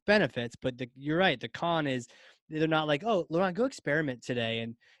 has its benefits. But you're right. The con is they're not like, oh, LaRon, go experiment today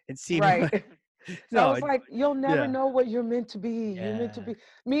and see right. what. So I No. was like, you'll never Yeah. know what you're meant to be. You're meant to Yeah. be.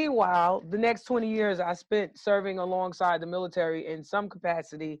 Meanwhile, the next 20 years I spent serving alongside the military in some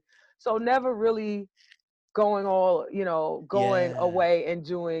capacity. So never really going Yeah. away and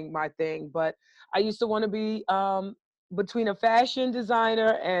doing my thing. But I used to want to be between a fashion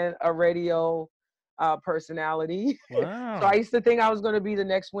designer and a radio personality. So I Wow. used to think I was going to be the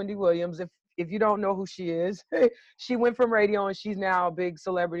next Wendy Williams. If you don't know who she is, she went from radio and she's now a big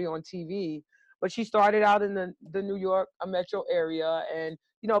celebrity on TV. But she started out in the New York metro area, and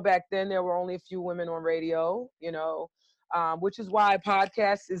back then there were only a few women on radio. Which is why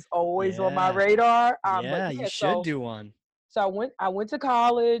podcast is always on my Yeah. radar. But Yeah. You yeah, should so do one. so I went to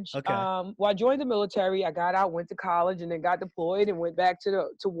college. Okay. Well, I joined the military. I got out, went to college, and then got deployed and went back to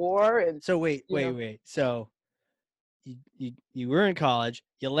war. And So wait, you wait, know, wait. So you were in college.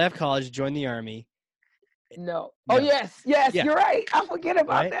 You left college, joined the army. no. Oh No. yes, yes, Yeah. you're right. I forget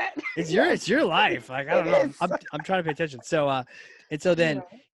about Right. that. It's Yes, your life. Like I it don't know. is. I'm trying to pay attention. So and so You then know,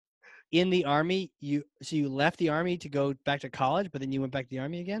 in the army you left the army to go back to college, but then you went back to the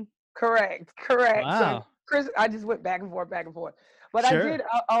army again. correct, correct. So Wow. Chris, I just went back and forth, back and forth. But I Sure. did.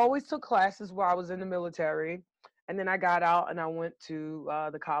 I always took classes while I was in the military, and then I got out and I went to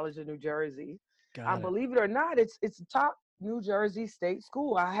the College of New Jersey. Got it. Believe it or not, it's a top New Jersey state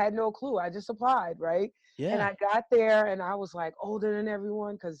school. I had no clue. I just applied, right? And Yeah. I got there, and I was like older than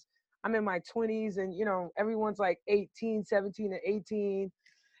everyone because I'm in my 20s, and everyone's like 18, 17, and 18.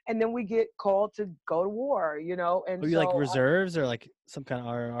 And then we get called to go to war, and Were you like so reserves or like some kind of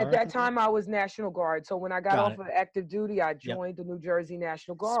at RR or that something? time I was National Guard. So when I got Got off it. of active duty, I Yep. joined the New Jersey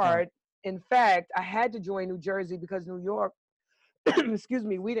National Smart. Guard. In fact, I had to join New Jersey because New York, excuse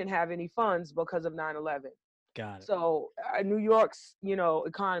me, we didn't have any funds because of 9/11. Got it. So New York's,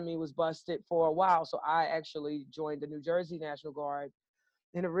 economy was busted for a while. So I actually joined the New Jersey National Guard.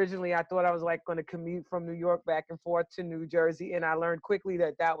 And originally I thought I was like going to commute from New York back and forth to New Jersey. And I learned quickly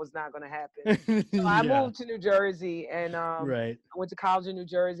that that was not going to happen. So I Yeah. moved to New Jersey, and Right. I went to college in New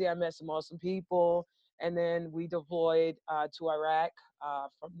Jersey. I met some awesome people. And then we deployed to Iraq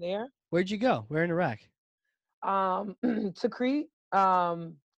from there, Where'd you go? Where in Iraq? to Crete,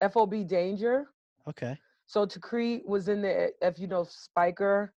 FOB Danger. Okay. So Tikrit was in the, if you know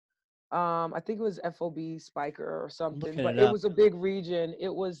Spiker, I think it was FOB Spiker or I'm something, looking but it it up. was a big region.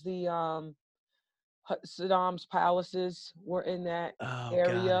 It was the Saddam's palaces were in that Oh, got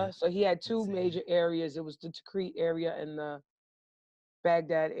area. it. So he had Let's two see. major areas. It was the Tikrit area and the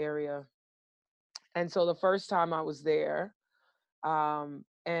Baghdad area. And so the first time I was there,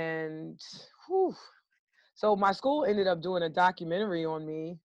 and whew, so my school ended up doing a documentary on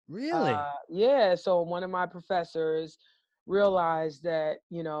me. Really? Yeah, so one of my professors realized that,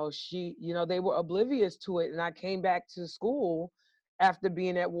 they were oblivious to it. And I came back to school after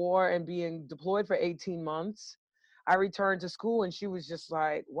being at war and being deployed for 18 months. I returned to school and she was just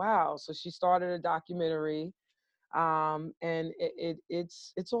like, wow. So she started a documentary. And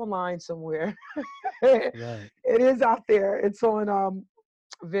it's online somewhere. It Right. is out there. It's on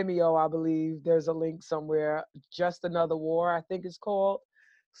Vimeo, I believe. There's a link somewhere. Just Another War, I think it's called.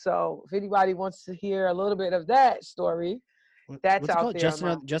 So if anybody wants to hear a little bit of that story, that's What's it out called? there on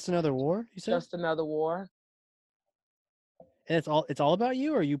my Just another war, you said? Just Another War. And it's all about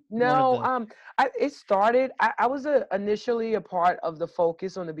you, or are you one of No, the it started. I was initially a part of the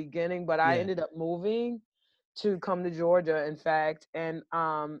focus on the beginning, but I Yeah. ended up moving to come to Georgia, in fact, and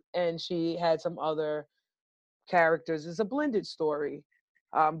she had some other characters. It's a blended story,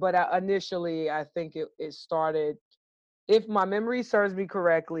 but initially, I think it started, if my memory serves me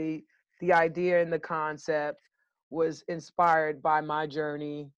correctly, the idea and the concept was inspired by my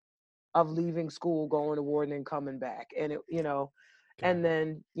journey of leaving school, going to war, and then coming back. And Got and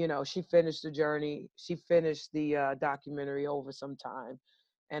it. then she finished the journey. She finished the documentary over some time,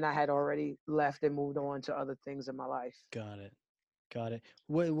 and I had already left and moved on to other things in my life. Got it. Got it.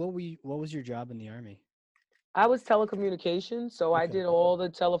 What was your job in the army? I was telecommunications, so I Okay. did all the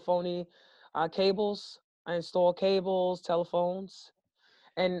telephony cables. I installed cables, telephones.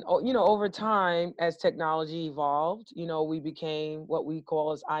 And over time, as technology evolved, we became what we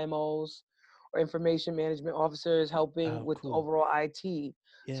call as IMOs, or information management officers, helping Oh, with cool. overall IT.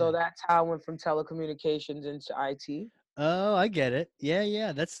 So Yeah. that's how I went from telecommunications into IT. Oh, I get it. Yeah,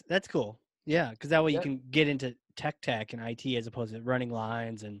 yeah. That's cool. Yeah, because that way you Yep. can get into tech and IT as opposed to running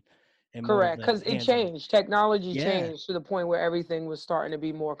lines and more of Correct, the because it hands-on. changed. Technology Yeah, changed to the point where everything was starting to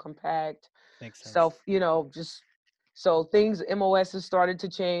be more compact. makes sense. Self, just so things, MOSs started to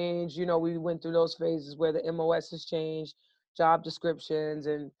change. We went through those phases where the MOSs changed, job descriptions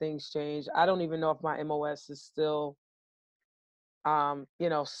and things changed. I don't even know if my MOS is still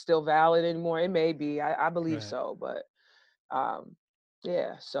valid anymore. It may be. I believe Right. so, but um,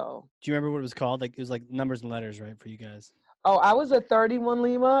 yeah. So, Do you remember what it was called? Like it was like numbers and letters, right, for you guys? oh, I was a 31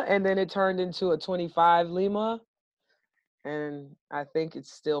 Lima, and then it turned into a 25 Lima, and I think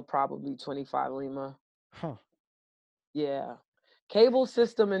it's still probably 25 Lima. Huh. Yeah. Cable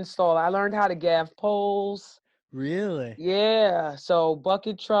system install. I learned how to gaff poles. Really? Yeah. So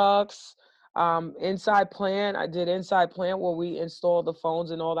bucket trucks, inside plant. I did inside plant where we installed the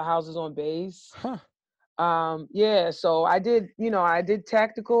phones in all the houses on base. Huh. Yeah. So I did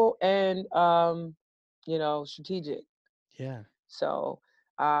tactical and strategic. Yeah. So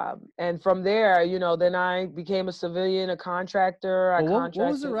and from there, then I became a civilian, a contractor. I Well, what was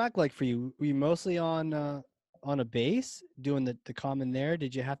contracted. Iraq like for you? Were you mostly on a base doing the common there?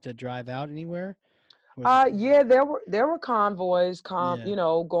 Did you have to drive out anywhere? Was it Yeah, there were convoys, Yeah.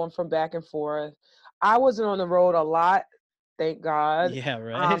 going from back and forth. I wasn't on the road a lot, thank God. Yeah,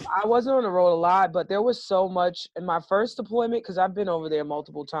 right? I wasn't on the road a lot, but there was so much in my first deployment because I've been over there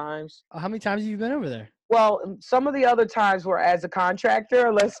multiple times. How many times have you been over there? Well, some of the other times were as a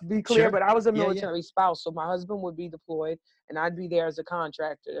contractor, let's be clear, Sure. but I was a Yeah, yeah. military spouse, so my husband would be deployed and I'd be there as a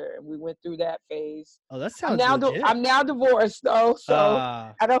contractor, and we went through that phase. Oh, that I'm sounds now legit. I'm now divorced though, so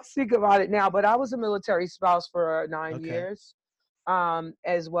Ah, I don't speak about it now, but I was a military spouse for 9 okay. years.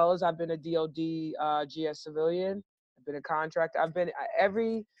 As well as I've been a DoD GS civilian. I've been a contractor. I've been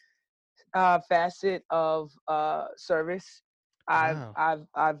every facet of service. I've Wow. I've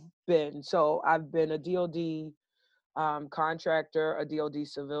I've been. So I've been a DoD contractor, a DoD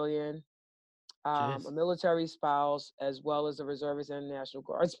civilian, a Jeez. military spouse, as well as a reservist and National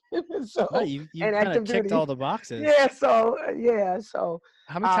Guardsman. Wow, So you and kind of active ticked duty. all the boxes. Yeah. So yeah. So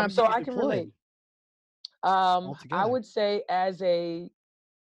How many times did so you get I can relate. deployed I altogether? would say as a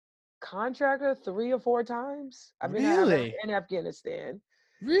contractor 3 or 4 times. I've been Really? in Afghanistan.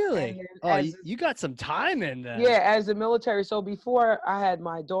 And Really? then Oh, you got some time in then. as a military. So before I had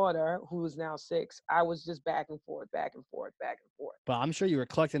my daughter, who is now 6, I was just back and forth, back and forth, back and forth. But I'm sure you were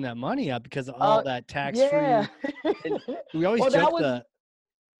collecting that money up because of all Uh, that yeah. tax-free. And we always Well, joke the.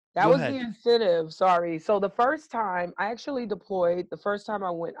 that Go was the ahead. incentive. Sorry. So the first time I actually deployed, the first time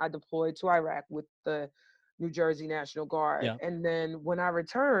I deployed to Iraq with the New Jersey National Guard. Yeah. And then when I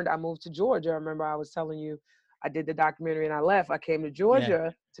returned, I moved to Georgia. I remember I was telling you I did the documentary and I left. I came to Yeah.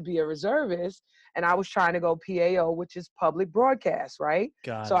 Georgia to be a reservist, and I was trying to go PAO, which is public broadcast, right?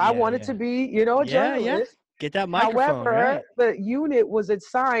 God. So I Yeah. wanted Yeah. to be, a Yeah. Yeah. journalist. Get that microphone However, right. the unit was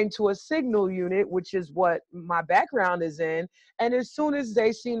assigned to a signal unit, which is what my background is in. And as soon as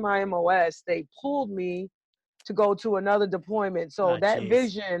they seen my MOS, they pulled me to go to another deployment. So Ah, that jeez.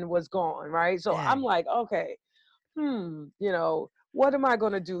 vision was gone, right? So I'm Dang. like, okay, what am I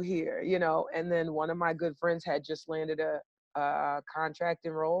going to do here? And then one of my good friends had just landed a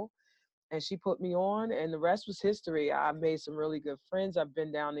contracting role, and she put me on, and the rest was history. I made some really good friends. I've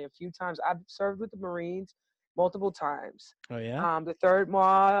been down there a few times. I've served with the Marines multiple times. Oh yeah. The third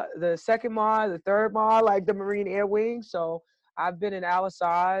MAR, the second MAR, the third MAR, like the Marine Air Wing. So I've been in Al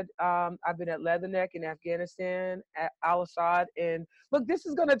Assad. I've been at Leatherneck in Afghanistan, at Al Assad. And look, this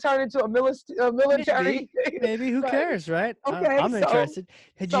is going to turn into a Maybe. military. Maybe. Who But cares, right? okay, I'm interested.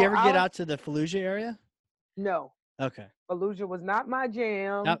 Did you so ever get out to the Fallujah area? no, Okay. Fallujah was not my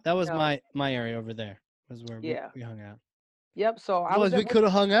jam. That was No, my area over there. Was where we, yeah, we hung out. yep. So I was Otherwise, at we could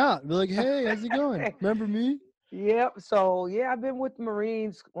have hung out. Be like, hey, how's it going? Remember me? Yep. So yeah, I've been with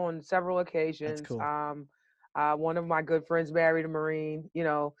Marines on several That's occasions. cool. One of my good friends married a Marine.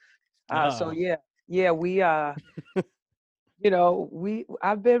 So Oh, yeah,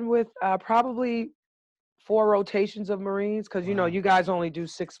 I've been with probably 4 rotations of Marines, because wow. you guys only do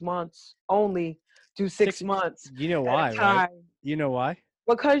 6 months, only do six Six. months You know at why, a right? time, You know why?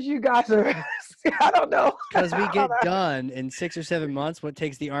 because you guys are. I don't know. Because we I don't get know. done in 6 or 7 months. What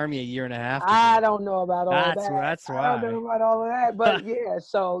takes the army a year and a half to I do? don't know about all of that. That's I don't why. know about all of that. But yeah,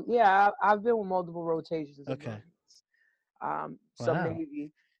 so yeah, I've been with multiple rotations of Okay. Marines. Some Wow.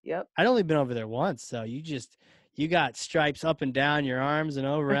 Navy. Yep. I'd only been over there once, so you got stripes up and down your arms and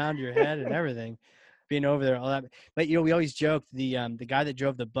over around your head and everything. Being over there, all that. But we always joked the guy that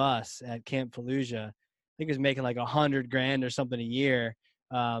drove the bus at Camp Fallujah, I think he was making like $100,000 or something a year,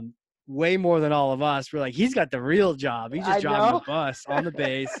 way more than all of us. We're like, he's got the real job. He's just I driving the know. bus on the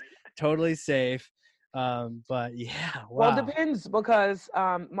base, totally safe. But yeah, Well, it wow. depends, because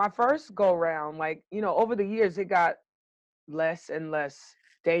my first go round, like, over the years, it got less and less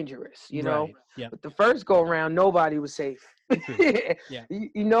dangerous. Right. Yep. But the first go round, nobody was safe. True. Yeah.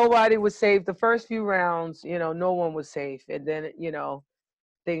 Nobody was safe. The first few rounds, no one was safe. And then,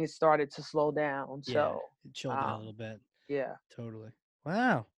 things started to slow down. Yeah. So, It chilled out a um, little bit. yeah. Totally.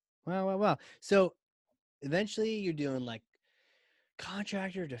 Wow. Wow. Wow. Wow. So eventually you're doing like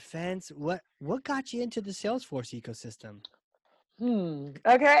contractor defense. What got you into the Salesforce ecosystem?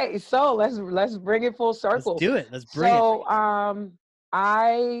 Okay, so let's bring it full Let's circle. do it. Let's bring it. So,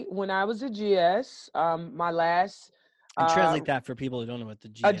 when I was a GS, my last And uh, translate that for people who don't know what the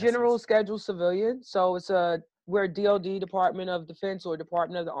a GS general is. scheduled civilian. So we're DoD, Department of Defense, or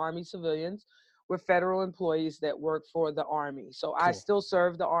Department of the Army civilians. We're federal employees that work for the Army. So I Cool. still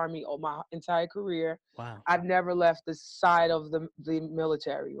serve the Army all my entire career. Wow. I've never left the side of the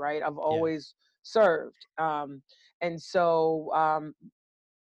military, right? I've Yeah. always served. And so,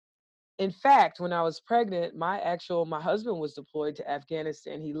 in fact, when I was pregnant, my husband was deployed to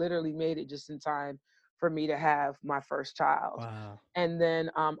Afghanistan. He literally made it just in time for me to have my first child. Wow. And then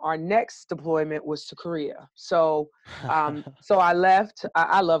our next deployment was to Korea. So I left.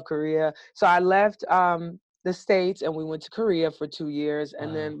 I love Korea. So I left the States, and we went to Korea for 2 years, and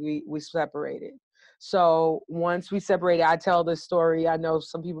Wow. then we separated. So once we separated, I tell this story. I know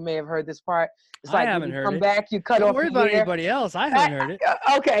some people may have heard this part. It's I like when haven't you heard come it. back, you cut Don't off worry your about hair. anybody else. I haven't heard it.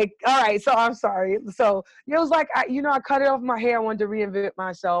 Okay, all right. So I'm sorry. So it was like I cut it off my hair. I wanted to reinvent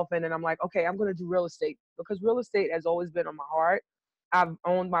myself, and then I'm like, okay, I'm gonna do real estate, because real estate has always been on my heart. I've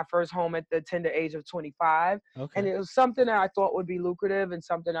owned my first home at the tender age of 25, and Okay. it was something that I thought would be lucrative and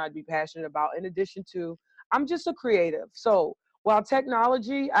something I'd be passionate about. In addition to, I'm just a creative. So while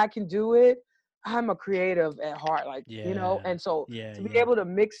technology, I can do it, I'm a creative at heart, Yeah. and so Yeah. to be Yeah. able to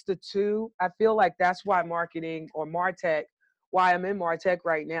mix the two, I feel like that's why marketing or MarTech, why I'm in MarTech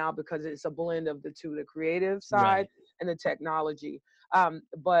right now, because it's a blend of the two, the creative side Right. and the technology.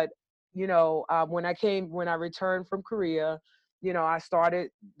 But when I returned from Korea, I started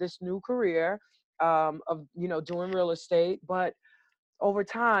this new career of doing real estate. But over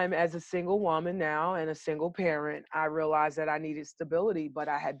time, as a single woman now and a single parent, I realized that I needed stability, but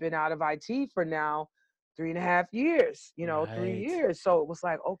I had been out of IT for now 3.5 years, 3 Right. years. So it was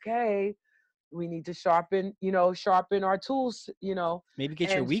like, okay, we need to sharpen our tools, Maybe get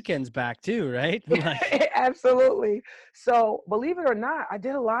your and weekends back too, right? Like, absolutely. So believe it or not, I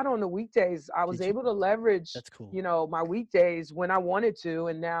did a lot on the weekdays. I was did you? able to leverage, That's cool. my weekdays when I wanted to,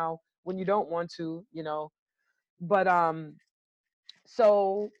 and now when you don't want to, but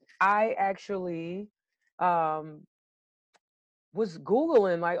so I actually um was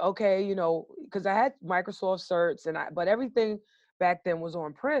Googling, like, okay, because I had Microsoft certs, but everything back then was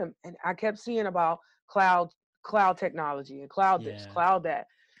on prem, and I kept seeing about cloud cloud technology and cloud this, Yeah. cloud that.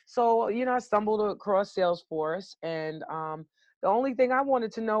 So, I stumbled across Salesforce, and the only thing I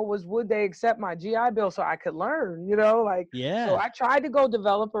wanted to know was, would they accept my GI Bill so I could learn, like, so Yeah. I tried to go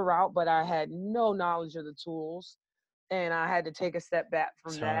developer route, but I had no knowledge of the tools, and I had to take a step back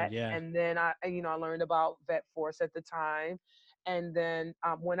It's from hard. that. Yeah. And then I learned about Vet Force at the time. And then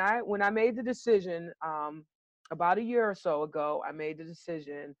when I made the decision about a year or so ago, I made the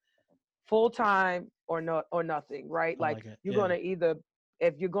decision, full time or no or nothing, right? I Like, like it. you're Yeah. gonna either,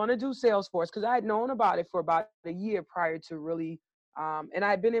 if you're gonna do Salesforce, because I had known about it for about a year prior to really, and I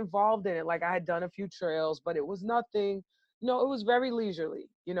had been involved in it. Like, I had done a few trails, but it was nothing. It was very leisurely,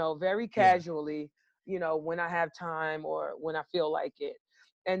 very Yeah. casually, when I have time or when I feel like it.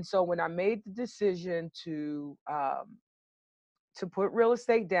 And so when I made the decision to put real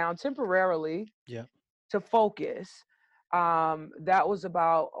estate down temporarily Yep. to focus, that was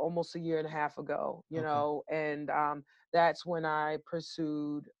about almost a year and a half ago, Okay. and that's when I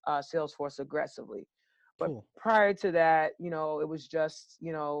pursued Salesforce aggressively. But Cool. prior to that, it was just,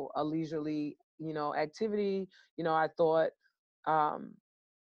 a leisurely, activity. I thought, um,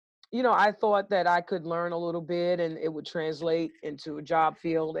 I thought that I could learn a little bit and it would translate into a job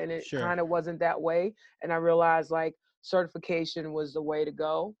field, and it Sure. kind of wasn't that way. And I realized, like, certification was the way to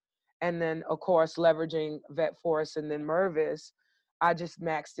go. And then, of course, leveraging Vet Force and then Mervis, I just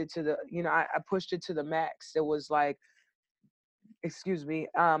maxed it to I pushed it to the max. It was like, excuse me,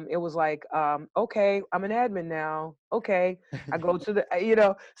 it was like, okay, I'm an admin now. Okay, I go to the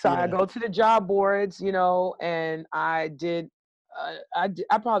so I Yeah. go to the job boards, and I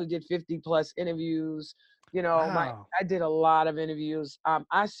probably did 50 plus interviews. Wow. I did a lot of interviews.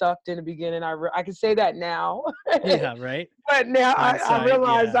 I sucked in the beginning. I can say that now. Yeah. Right. But now I Hindsight.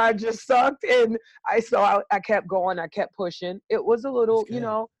 realized Yeah. I just sucked, and I kept going, I kept pushing. It was a That's little,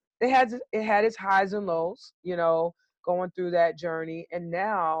 good. it had its highs and lows, going through that journey. And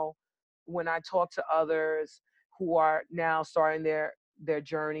now, when I talk to others who are now starting their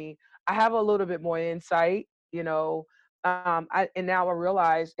journey, I have a little bit more insight. And now I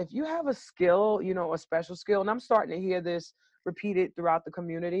realize, if you have a skill, a special skill, and I'm starting to hear this repeated throughout the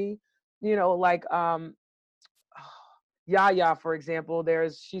community, like Yaya, for example,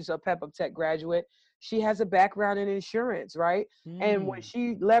 she's a Pep Tech graduate. She has a background in insurance, right? And when Hmm.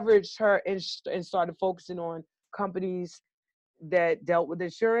 she leveraged her and started focusing on companies that dealt with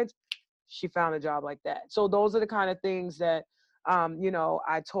insurance, she found a job like that. So those are the kind of things that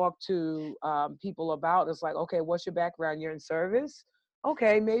I talk to people about. It's like, okay, what's your background? You're in service.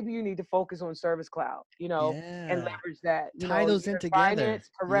 Okay, maybe you need to focus on Service Cloud, and Yeah. leverage that. Tie You're those in in together. finance,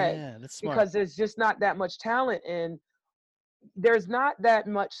 correct? Yeah. That's smart. Because there's just not that much talent, and there's not that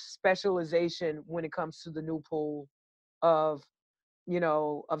much specialization when it comes to the new pool of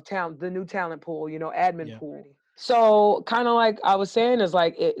of talent, the new talent pool, admin Yep. pool. So, kind of like I was saying, is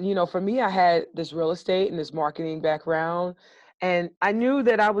like, for me, I had this real estate and this marketing background, and I knew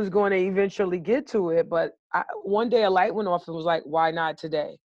that I was going to eventually get to it. But one day a light went off and was like, why not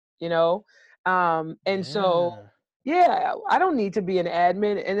today? You know, and so, Yeah. yeah, I don't need to be an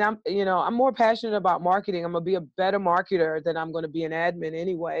admin, and I'm more passionate about marketing. I'm gonna be a better marketer than I'm gonna be an admin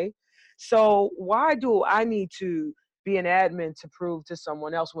anyway. So why do I need to be an admin to prove to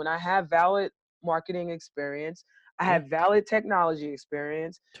someone else when I have valid marketing experience? I Yeah. have valid technology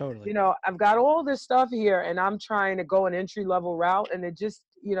experience. Totally. I've got all this stuff here, and I'm trying to go an entry level route, and it just,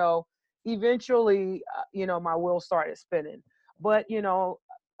 eventually, my wheels started spinning. But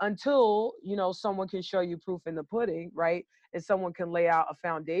until someone can show you proof in the pudding, right? And someone can lay out a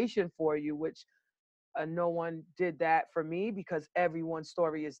foundation for you, which no one did that for me, because everyone's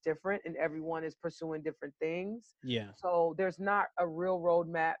story is different and everyone is pursuing different things. Yeah. So there's not a real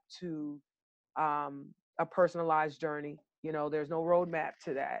roadmap to a personalized journey. There's no roadmap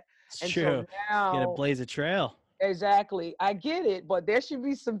to that. It's And so true. You got to now, blaze a trail. exactly. I get it, but there should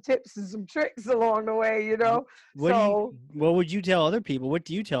be some tips and some tricks along the way, you Wh- know? What do you? So, What would you tell other people? What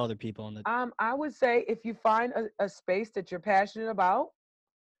do you tell other people on the? I would say if you find a space that you're passionate about,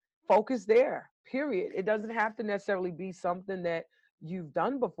 focus there, period. It doesn't have to necessarily be something that you've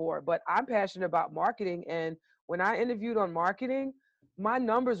done before, but I'm passionate about marketing. And when I interviewed on marketing, my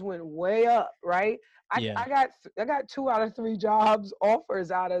numbers went way up, right? Yeah, I got 2 out of 3 jobs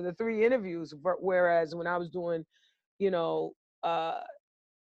offers out of the 3 interviews. Whereas when I was doing, you know, uh,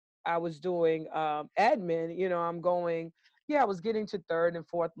 I was doing admin, I'm going, yeah, I was getting to third and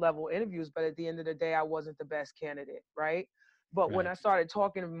fourth level interviews, but at the end of the day, I wasn't the best candidate, right? But when right. I started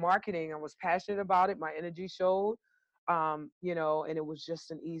talking marketing, I was passionate about it. My energy showed, and it was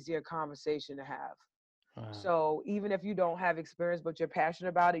just an easier conversation to have. Wow. So even if you don't have experience, but you're passionate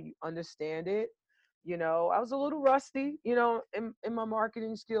about it, you understand it. I was a little rusty, in my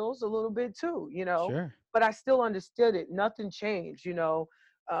marketing skills a little bit too, Sure. but I still understood it. Nothing changed, knowing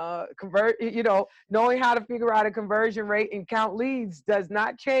how to figure out a conversion rate and count leads does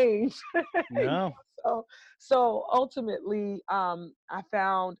not change. No. So ultimately, I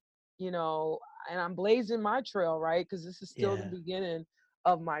found, you know, and I'm blazing my trail, right? Because this is still the Yeah. beginning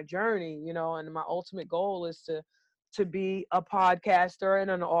of my journey, and my ultimate goal is to be a podcaster and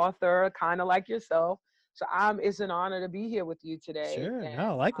an author, kind of like yourself. So it's an honor to be here with you today. Sure. And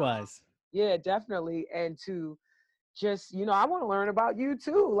No. Likewise. yeah, definitely. And to just, I want to learn about you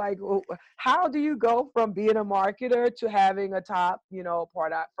too. Like, how do you go from being a marketer to having a top,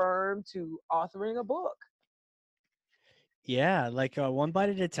 part firm to authoring a book? Yeah. Like one bite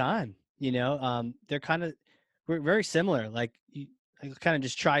at a time. They're we're very similar. Like you, I kind of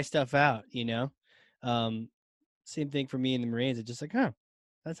just try stuff out. Um, Same thing for me in the Marines. It's just like, huh,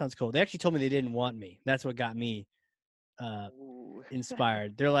 that sounds cool. They actually told me they didn't want me. That's what got me uh Ooh.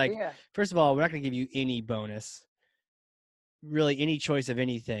 inspired. They're like, Yeah, first of all, we're not going to give you any bonus, really any choice of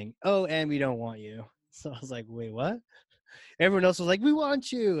anything. Oh, and we don't want you. So I was like, wait, what? Everyone else was like, we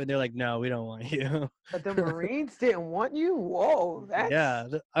want you. And they're like, no, we don't want you. but the Marines didn't want you. Whoa, Yeah,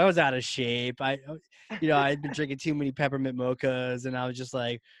 that's I was out of shape. I'd been drinking too many peppermint mochas, and I was just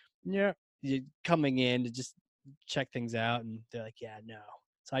like, yeah, coming in to just check things out, and they're like, yeah, no.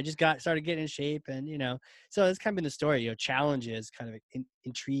 So I just started getting in shape, and so it's kind of been the story. Challenges kind of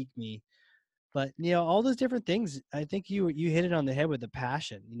intrigued me, but all those different things. I think you hit it on the head with the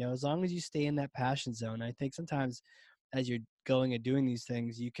passion. As long as you stay in that passion zone, I think sometimes as you're going and doing these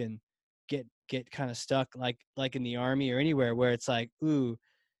things, you can get kind of stuck, like in the army or anywhere where it's like, ooh,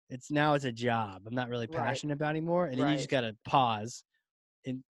 it's a job I'm not really right, passionate about anymore, and then you just right. got to pause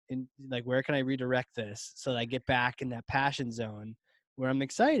and like, where can I redirect this so that I get back in that passion zone where I'm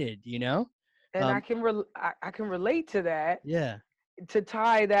excited. And um I can relate to that. yeah, To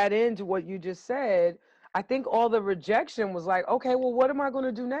tie that into what you just said, I think all the rejection was like, okay, well, what am I going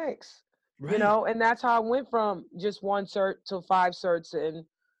to do next? right. And that's how I went from just 1 cert to 5 certs in,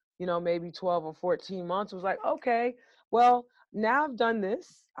 maybe 12 or 14 months. It was like, okay, well, now I've done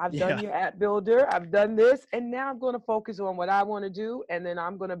this. I've done Yeah. your app builder. I've done this. And now I'm going to focus on what I want to do. And then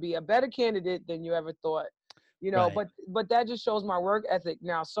I'm going to be a better candidate than you ever thought. Right. But that just shows my work ethic.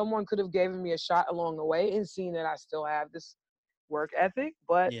 Now, someone could have given me a shot along the way and seen that I still have this work ethic,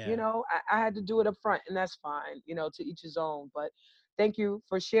 but Yeah. I had to do it up front, and that's fine. To each his own. But thank you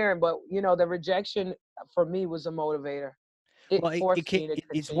for sharing. But the rejection for me was a motivator. It Well, forced me to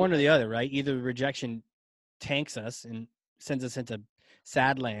it's continue. one or the other, right? Either rejection tanks us and sends us into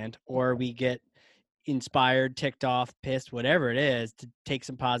sad land, or we get inspired, ticked off, pissed, whatever it is, to take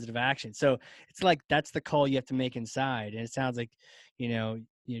some positive action. So it's like that's the call you have to make inside. And it sounds like,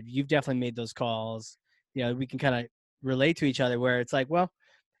 you've definitely made those calls. We can kind of relate to each other where it's like, well,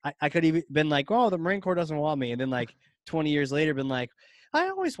 I could even been like, oh, the Marine Corps doesn't want me. And then like 20 years later, been like, I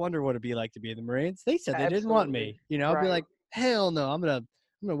always wonder what it'd be like to be in the Marines. They said they didn't want Absolutely me. I'll be right. like, hell no,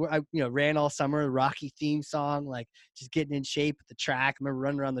 I ran all summer, Rocky theme song, like just getting in shape at the track. I remember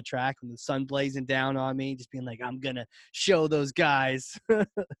running around the track when the sun blazing down on me, just being like, I'm gonna show those guys. Same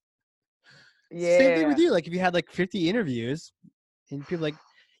thing with Yeah. you. Like if you had like 50 interviews and people like,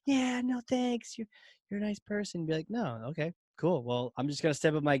 yeah, no thanks, you're a nice person. Be like, no, okay, cool. Well, I'm just gonna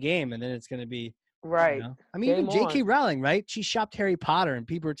step up my game, and then it's gonna be, Right. I mean, even Game J.K. on. Rowling, right? She shopped Harry Potter, and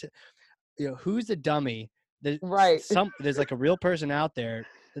people who's the dummy? There's Right. there's like a real person out there,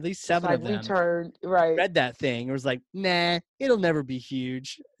 at least It's 7 like of we them, turned right. read that thing and was like, nah, it'll never be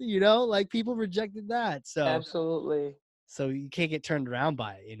huge. Like people rejected that. Absolutely. So you can't get turned around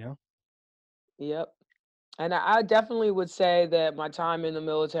by it. Yep. And I definitely would say that my time in the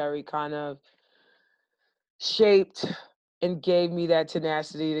military kind of shaped and gave me that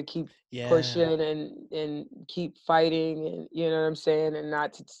tenacity to keep Yeah. pushing and keep fighting, and you know what I'm saying, and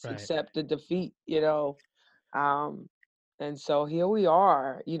not to Right. accept the defeat, you know. Um, and so here we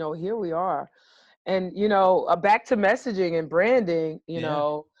are, you know, here we are. And you know, back to messaging and branding, you Yeah.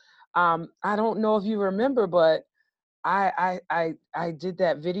 know, I don't know if you remember, but I did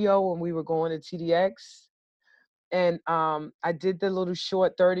that video when we were going to TDX, and I did the little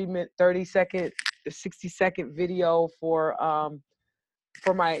short 30-second, 60-second video for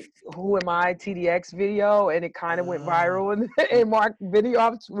my Who Am I TDX video, and it kind of went Oh. viral, and, Y- and Mark Video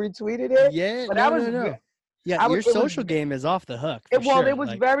retweeted it. Yeah. But No, no, no. Yeah. Your it was social game is off the hook for it sure. was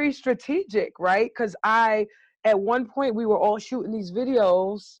Like, very strategic, right? Because I at one point we were all shooting these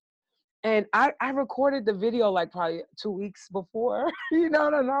videos, and I recorded the video like probably 2 weeks before, you know,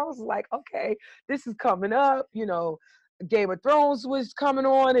 and I was like, okay, this is coming up, you know, Game of Thrones was coming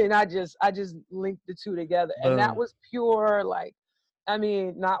on, and I just linked the two together, and that boom. was pure like, I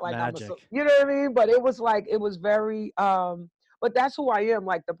mean, not like Magic. you know what I mean, but it was like it was very but that's who I am,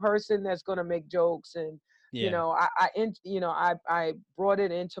 like the person that's gonna make jokes, and you Yeah. know, you know, I brought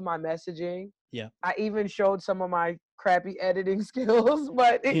it into my messaging. Yeah. I even showed some of my crappy editing skills,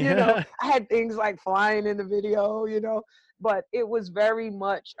 but you know, Yeah. I had things like flying in the video, you know, but it was very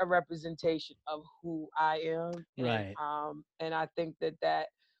much a representation of who I am, Right. and I think that that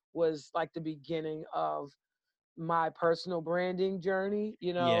was like the beginning of my personal branding journey,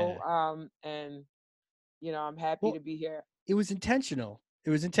 you know, Yeah. and you know, I'm happy Well, to be here. it was intentional. It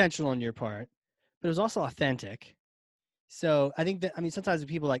was intentional on your part, but it was also authentic. So I think that, I mean, sometimes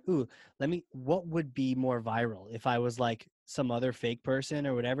people are like, ooh, what would be more viral if I was like some other fake person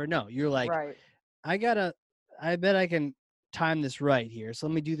or whatever? No, you're like, Right, I gotta, I bet I can time this right here. So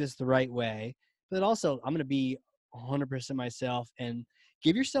let me do this the right way. But also, I'm gonna be 100% myself and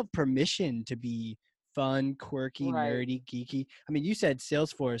give yourself permission to be fun, quirky, right. nerdy, geeky. I mean, you said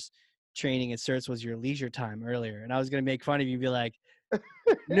Salesforce training and certs was your leisure time earlier, and I was gonna make fun of you and be like,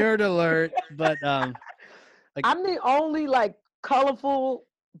 nerd alert. But like, I'm the only like colorful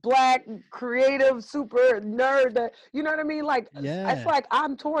black creative super nerd that, you know what I mean, like it's yeah, like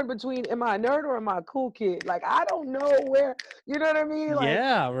I'm torn between, am I a nerd or am I a cool kid? Like I don't know where, you know what I mean, like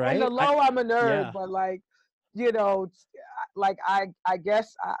yeah, on the right. low I'm a nerd, Yeah, but like, you know, like I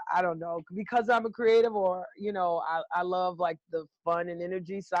guess I don't know, because I'm a creative, or you know, I love like the fun and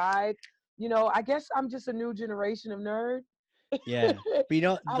energy side, you know, I guess I'm just a new generation of nerd. yeah. But you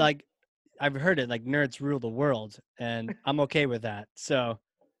know, I'm, like, I've heard it, like nerds rule the world, and I'm okay with that. So,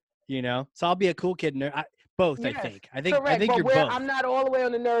 so I'll be a cool kid nerd. Both, I Yes, think. I correct. think But you're where both. I'm not all the way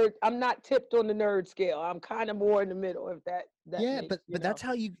on the nerd, I'm not tipped on the nerd scale. I'm kind of more in the middle, if that Yeah, makes, you but know. that's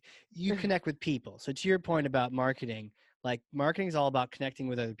how you connect with people. So to your point about marketing, like marketing is all about connecting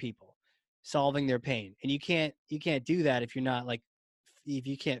with other people, solving their pain. And you can't do that if you're not like if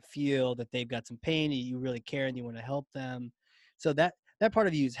you can't feel that they've got some pain and you really care and you want to help them. So that part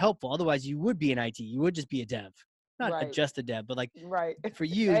of you is helpful. Otherwise you would be in IT. You would just be a dev. Not Right, just a dev, but like right. for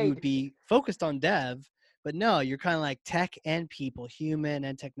you, you Hey, would be focused on dev, but no, you're kind of like tech and people, human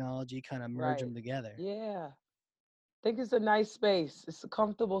and technology, kind of merge right. them together. Yeah. Think it's a nice space. It's a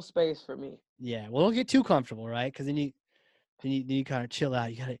comfortable space for me. Yeah, well, don't get too comfortable, right? Because then you kind of chill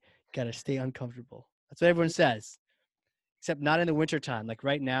out. You gotta stay uncomfortable. That's what everyone says, except not in the wintertime. Like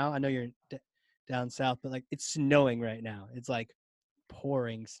right now, I know you're down south, but like it's snowing right now. It's like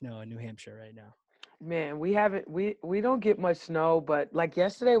pouring snow in New Hampshire right now. Man, we haven't we don't get much snow, but like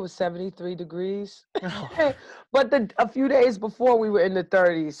yesterday was 73 degrees. Oh, But the a few days before we were in the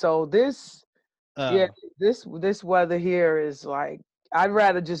 30s. So this, yeah, oh, this weather here is like, I'd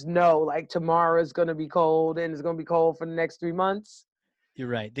rather just know like tomorrow is gonna be cold, and it's gonna be cold for the next 3 months. you're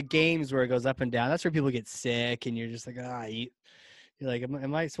right. The games where it goes up and down, that's where people get sick, and you're just like, you're like,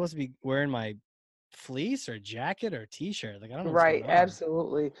 am I supposed to be wearing my fleece or jacket or t-shirt? Like I don't know what's Right, going on.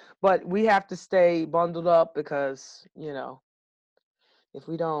 absolutely. But we have to stay bundled up because, you know, if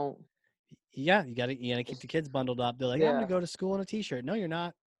we don't, Yeah, you gotta keep it's, the kids bundled up. They're like, I'm gonna yeah, go to school in a t-shirt. No, you're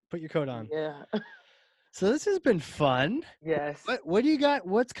not. Put your coat on. yeah, So this has been fun. yes. What do you got?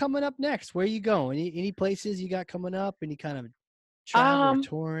 What's coming up next? Where are you going? Any places you got coming up? Any kind of travel or Um,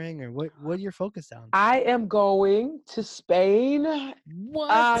 touring or what are you focused on? I am going to Spain. What?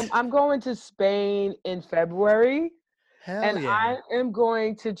 I'm going to Spain in February, Hell and yeah. I am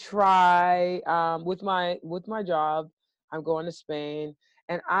going to try with my job. I'm going to Spain,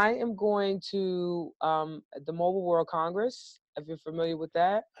 and I am going to the Mobile World Congress. If you're familiar with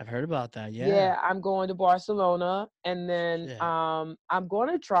that, I've heard about that. Yeah. yeah, I'm going to Barcelona, and then Shit. I'm going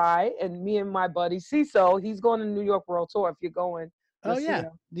to try. And me and my buddy Ciso, he's going to New York World Tour. If you're going, you'll Oh see yeah.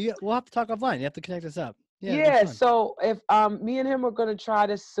 him. We'll have to talk offline. You have to connect us up. Yeah, it'd be Yeah, fun. so if me and him are gonna try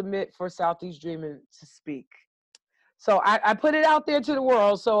to submit for Southeast Dreaming to speak. So I put it out there to the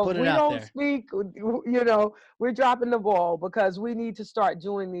world. So if Put it we out don't there. speak, we're dropping the ball because we need to start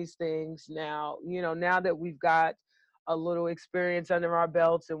doing these things now. Now that we've got a little experience under our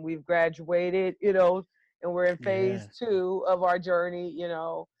belts and we've graduated, and we're in phase Yeah. 2 of our journey,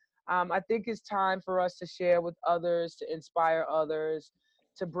 I think it's time for us to share with others, to inspire others,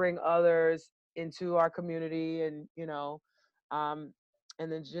 to bring others into our community, um,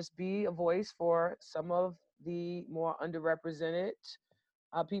 and then just be a voice for some of the more underrepresented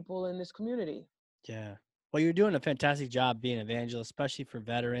people in this community. Yeah. Well, you're doing a fantastic job being an evangelist, especially for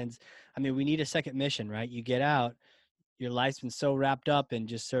veterans. I mean, we need a second mission, right? You get out, your life's been so wrapped up in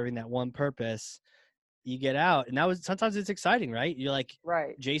just serving that one purpose. You get out, and that was sometimes it's exciting, right? You're like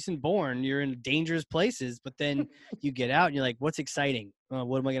Right. Jason Bourne, you're in dangerous places, but then you get out and you're like, what's exciting?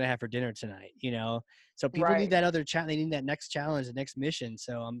 What am I gonna have for dinner tonight? So people need Right. that other challenge. They need that next challenge, the next mission.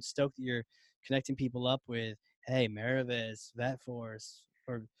 So I'm stoked that you're connecting people up with, hey, Marivis, Vet Force,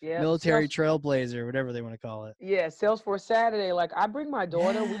 or Yep. military trailblazer, whatever they want to call it. Yeah, Salesforce Saturday. Like I bring my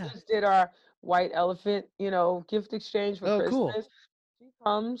daughter. We Yeah. just did our white elephant, gift exchange for Oh, cool. Christmas. She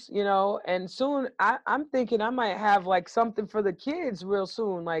comes, and soon I'm thinking I might have like something for the kids real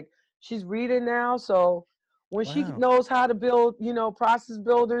soon. Like she's reading now, so when she Wow. knows how to build, process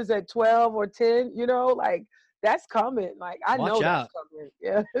builders at 12 or 10, like that's coming. Like I Watch know that's out. coming.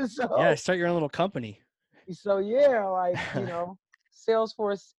 Yeah. Yeah, So start your own little company. so yeah, like,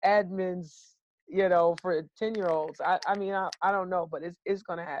 Salesforce admins, for 10-year-olds. I mean, I don't know, but it's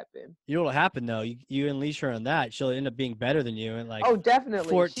gonna happen. You know what'll happen though? You unleash her on that, she'll end up being better than you. And like Oh, definitely. She's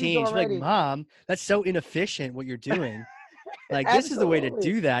 14, she'll be like, already Mom, that's so inefficient what you're doing. Like, this is the way to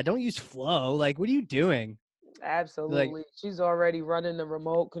absolutely. do that. Don't use flow. Like, what are you doing? Like, Absolutely. She's already running the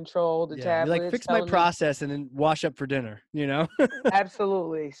remote control, the yeah, be like, tablets, fix my telling me process and then wash up for dinner, you know?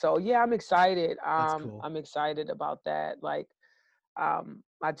 absolutely. So yeah, I'm excited. That's cool. I'm excited about that. Like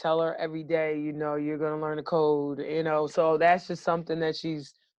I tell her every day, you're gonna learn a code, so that's just something that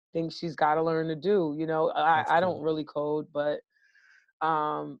she's thinks she's got to learn to do. That's I don't cool. really code, but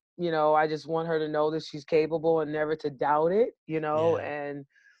I just want her to know that she's capable and never to doubt it, Yeah. and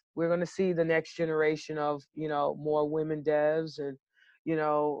we're gonna see the next generation of, more women devs and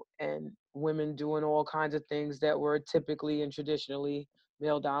women doing all kinds of things that were typically and traditionally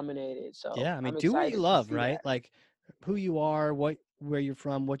male dominated. So Yeah. I mean, I'm do what you excited to love, see right? that. Like, who you are, where you're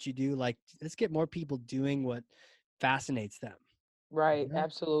from, what you do. Like, let's get more people doing what fascinates them, Right, you know?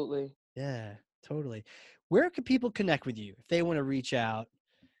 absolutely. Yeah, totally. Where can people connect with you if they want to reach out,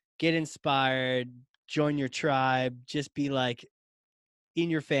 get inspired, join your tribe, just be like in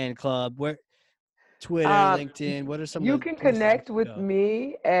your fan club? Where Twitter, Um, LinkedIn, what are some you of the can places they connect can with go?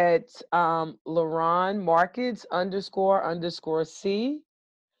 me at LaRon Markets __ C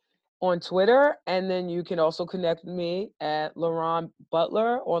on Twitter. And then you can also connect with me at LaRon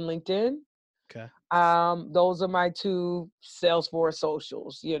Butler on LinkedIn. Okay. Those are my two Salesforce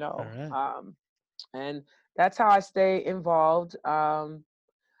socials, All right. and that's how I stay involved. I'm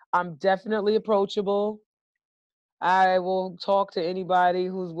definitely approachable. I will talk to anybody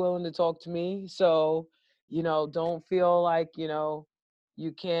who's willing to talk to me. So, don't feel like,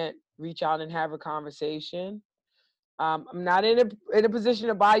 you can't reach out and have a conversation. I'm not in a position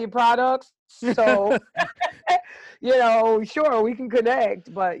to buy your products. So, sure, we can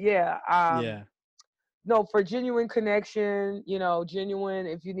connect. But yeah, Yeah. no, for genuine connection, genuine,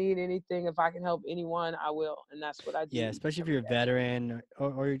 if you need anything, if I can help anyone, I will. And that's what I do Yeah, each and especially if every you're a day. veteran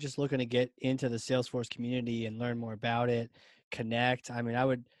or you're just looking to get into the Salesforce community and learn more about it, connect. I mean,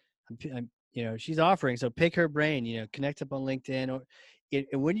 she's offering, so pick her brain, connect up on LinkedIn and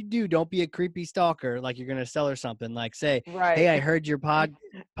when you do, don't be a creepy stalker. Like you're going to sell her something like say, hey, Right. I heard your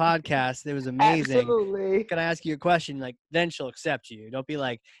podcast. It was amazing. Absolutely. Can I ask you a question? Like, then she'll accept you. Don't be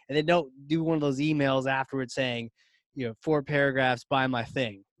like, and then don't do one of those emails afterwards saying, 4 paragraphs, buy my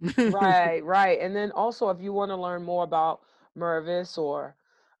thing. Right, right. And then also, if you want to learn more about Mervis or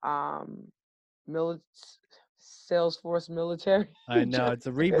um, mili- Salesforce military, I know just it's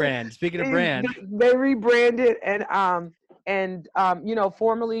a rebrand. Speaking of they brand, they rebranded and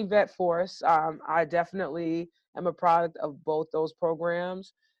formerly Vet Force. I definitely am a product of both those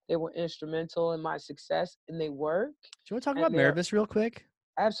programs. They were instrumental in my success, and they work. do you want to talk And about they're Mervis real quick?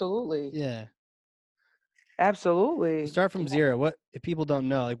 absolutely, Yeah. We'll absolutely. start from zero. What if people don't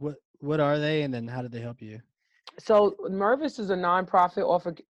know? Like what are they and then how did they help you? So Mervis is a nonprofit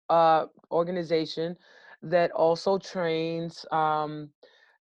organization that also trains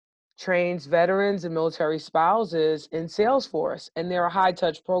veterans and military spouses in Salesforce, and they're a high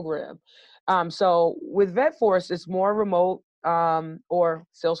touch program. So with Vet Force, it's more remote, or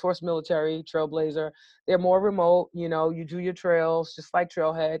Salesforce Military, Trailblazer. They're more remote. You know, you do your trails just like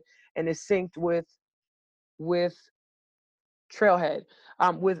Trailhead, and it's synced with Trailhead.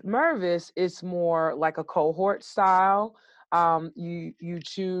 With Mervis, it's more like a cohort style. You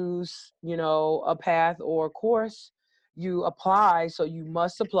choose, you know, a path or a course. You apply, so you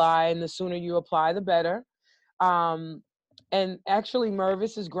must apply, and the sooner you apply, the better. Um, and actually,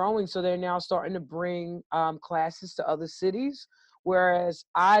 Mervis is growing, so they're now starting to bring classes to other cities. Whereas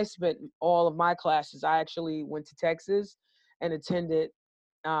I spent all of my classes, I actually went to Texas and attended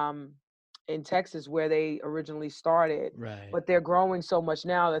um, in Texas where they originally started. Right. But they're growing so much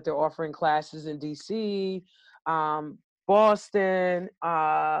now that they're offering classes in DC, um, Boston,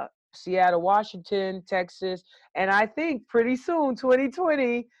 Seattle, Washington, Texas, and I think pretty soon,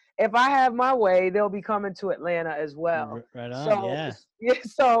 2020, if I have my way, they'll be coming to Atlanta as well. Right on. So, Yeah. yeah,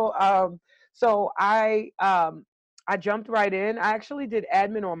 so I jumped right in. I actually did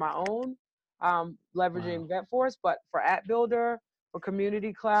admin on my own, Wow. leveraging VetForce, but for App Builder, for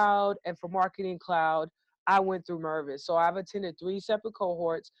Community Cloud, and for Marketing Cloud, I went through Mervis. So I've attended 3 separate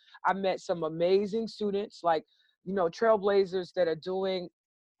cohorts. I met some amazing students, like, you know, trailblazers that are doing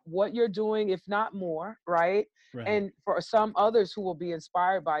what you're doing, if not more, right? Right. And for some others who will be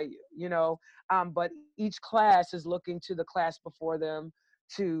inspired by you, you know. But each class is looking to the class before them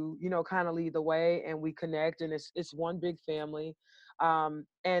to, you know, kind of lead the way, and we connect, and it's one big family,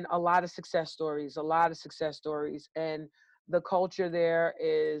 and a lot of success stories, a lot of success stories, and the culture there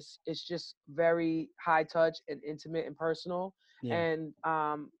is it's just very high touch and intimate and personal, Yeah. and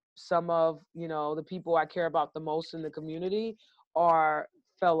some of, you know, the people I care about the most in the community are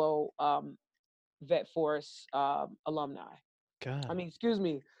fellow Vet Force alumni. I God. mean, excuse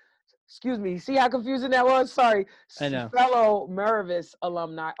me. See how confusing that was? Sorry. I know. Fellow Mervis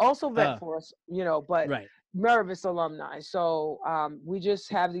alumni, also Vet Oh, Force, you know, but right. Mervis alumni. So we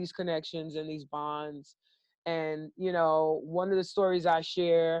just have these connections and these bonds. And, you know, one of the stories I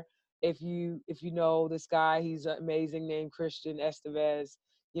share, if you know this guy, he's an amazing named Christian Estevez.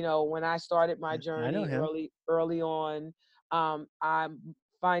 You know, when I started my I know journey him. early on, I'm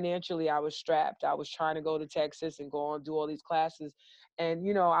financially I was strapped. I was trying to go to Texas and go on do all these classes, and,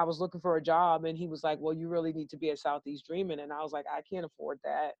 you know, I was looking for a job, and he was like, well, you really need to be at Southeast Dreaming. And I was like, I can't afford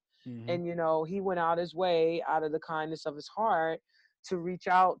that. Hmm. And, you know, he went out his way, out of the kindness of his heart, to reach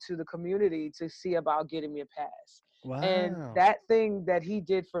out to the community to see about getting me a pass. And Wow. that thing that he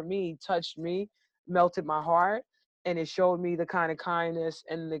did for me touched me, melted my heart, and it showed me the kind of kindness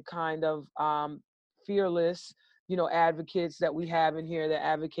and the kind of fearless, you know, advocates that we have in here that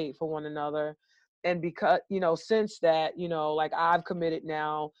advocate for one another. And because, you know, since that, you know, like I've committed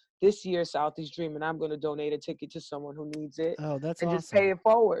now this year, Southeast Dream, and I'm going to donate a ticket to someone who needs it Oh, that's and just pay awesome. it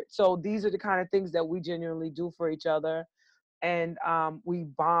forward. So these are the kind of things that we genuinely do for each other, and we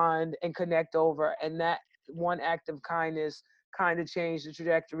bond and connect over. And that one act of kindness kind of changed the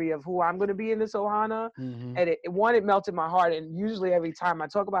trajectory of who I'm going to be in this Ohana. Hmm. And it melted my heart. And usually every time I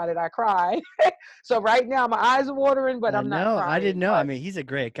talk about it, I cry. So right now my eyes are watering, but I I'm not know. I didn't crying. know. I But mean, he's a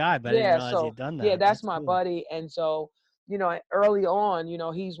great guy, but I didn't yeah, realize so he'd done yeah, that. that's That's my cool. buddy. And so, you know, early on, you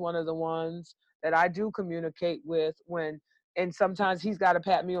know, he's one of the ones that I do communicate with when, and sometimes he's got to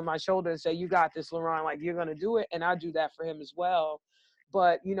pat me on my shoulder and say, you got this, LaRon, like you're going to do it. And I do that for him as well.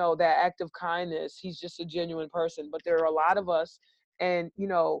 But, you know, that act of kindness, he's just a genuine person. But there are a lot of us, and, you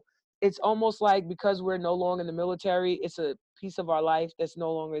know, it's almost like because we're no longer in the military, it's a piece of our life that's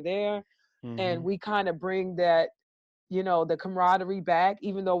no longer there. Hmm. And we kind of bring that, you know, the camaraderie back,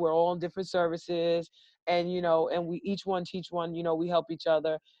 even though we're all in different services, and, you know, and we each one teach one, you know, we help each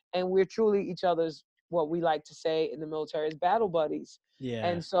other, and we're truly each other's, what we like to say in the military is battle buddies. Yeah.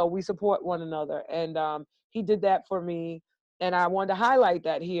 And so we support one another. And he did that for me. And I wanted to highlight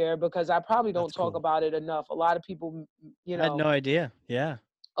that here because I probably don't That's talk cool. about it enough. A lot of people, you I had know, no idea. Yeah.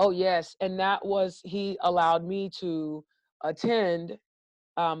 oh yes. And that was, he allowed me to attend,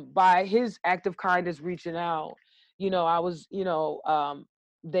 by his act of kindness reaching out. You know, I was, you know,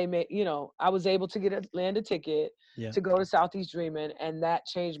 they made, you know, I was able to land a ticket Yeah. to go to Southeast Dreaming, and that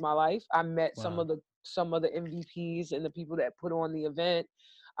changed my life. I met Wow. some of the MVPs and the people that put on the event,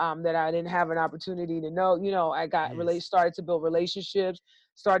 that I didn't have an opportunity to know. You know, I got really Jeez. started to build relationships,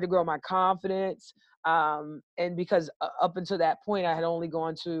 started to grow my confidence. And because up until that point, I had only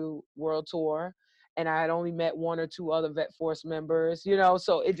gone to World Tour, and I had only met 1 or 2 other Vet Force members, you know,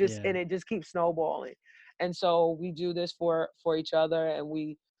 so Yeah. it just keeps snowballing. And so we do this for each other, and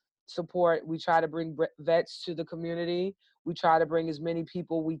we try to bring vets to the community. We try to bring as many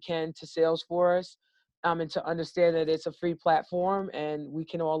people we can to Salesforce. and to understand that it's a free platform and we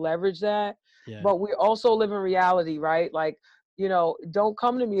can all leverage that. Yeah. But we also live in reality, right? Like, don't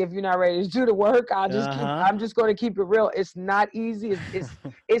come to me if you're not ready to do the work. Uh-huh. I'm just going to keep it real. It's not easy.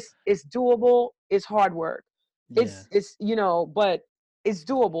 It's doable. It's hard work. Yeah. But it's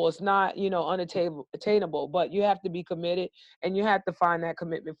doable. It's not, unattainable, but you have to be committed and you have to find that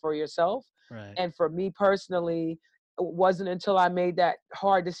commitment for yourself. Right. And for me personally, it wasn't until I made that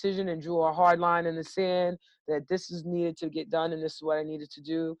hard decision and drew a hard line in the sand that this is needed to get done and this is what I needed to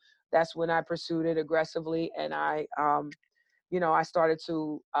do. That's when I pursued it aggressively, and I started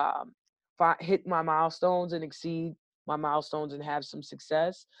to hit my milestones and exceed my milestones and have some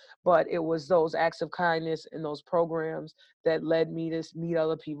success. But it was those acts of kindness and those programs that led me to meet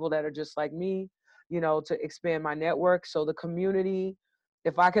other people that are just like me, to expand my network. So the community,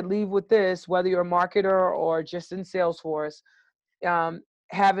 if I could leave with this, whether you're a marketer or just in Salesforce, um,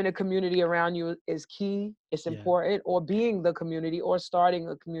 having a community around you is key. It's Yeah. important, or being the community or starting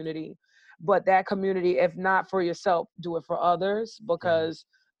a community. But that community, if not for yourself, do it for others, Yeah. because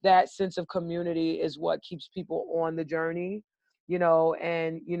that sense of community is what keeps people on the journey,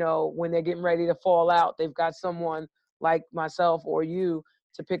 and, when they're getting ready to fall out, they've got someone like myself or you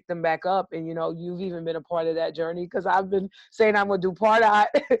to pick them back up. And, you've even been a part of that journey, because I've been saying I'm going to do part art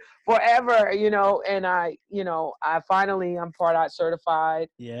forever, and I'm part art certified.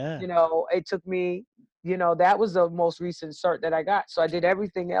 Yeah. It took me, that was the most recent cert that I got. So I did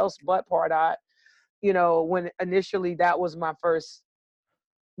everything else but part art, when initially that was my first,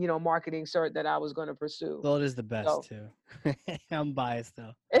 marketing cert that I was going to pursue. Well, it is the best So too. I'm biased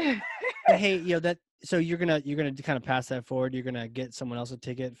though. But hey, so you're gonna kind of pass that forward. You're gonna get someone else a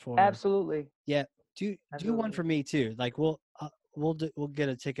ticket for. absolutely. Yeah. Do one Absolutely. for me too. Like we'll get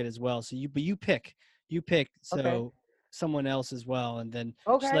a ticket as well. So you pick Okay. so someone else as well, and then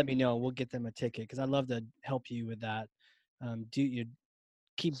just let Okay. me know. We'll get them a ticket because I'd love to help you with that. Do you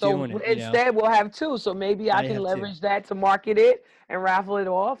keep So doing it? instead, we'll have two. So maybe I I can have two. leverage that to market it and raffle it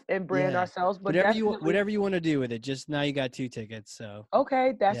off and brand Yeah. ourselves. But Whatever you definitely, whatever you want to do with it. Just now you got two tickets, so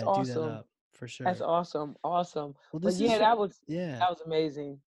okay, that's yeah, do that awesome. up for That's sure. awesome. Awesome. Well, But this is yeah, yeah. that was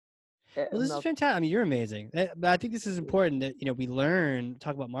amazing. Well, this is Mel. fantastic. I mean, you're amazing. But I think this is important that we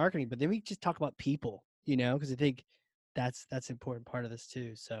talk about marketing, but then we just talk about people. Because I think that's an important part of this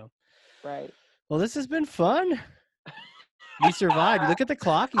too. So, Right. well, this has been fun. We survived. You look at the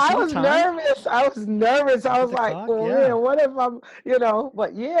clock. You see I the was time. nervous. I was nervous. I Look at was the like, clock. oh Yeah. man, what if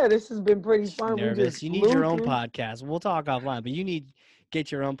but yeah, this has been pretty fun. We Nervous. just You need your blew own through. podcast. We'll talk offline, but you need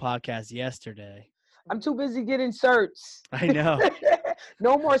get your own podcast yesterday. I'm too busy getting certs. I know.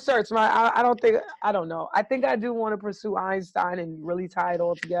 No more certs. I don't know. I think I do want to pursue Einstein and really tie it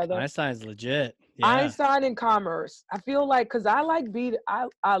all together. Einstein's legit. Yeah. Einstein and commerce. I feel like, because I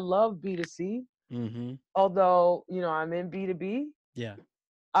love B2C, Mm-hmm. although, I'm in B2B. Yeah.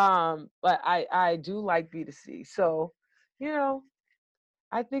 But I do like B2C. So, you know,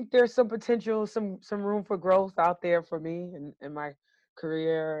 I think there's some potential, some room for growth out there for me and my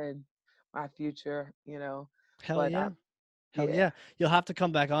career and my future, Hell But yeah. Hell yeah. yeah. You'll have to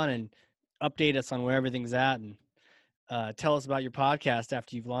come back on and update us on where everything's at and tell us about your podcast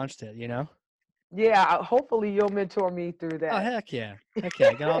after you've launched it. Yeah, hopefully you'll mentor me through Oh, that. heck yeah. Heck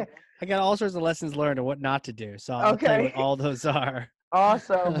yeah. I got all sorts of lessons learned on what not to do. So I'll tell you what Okay. all those are.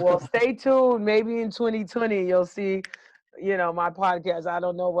 Awesome. Well, stay tuned. Maybe in 2020 you'll see, my podcast. I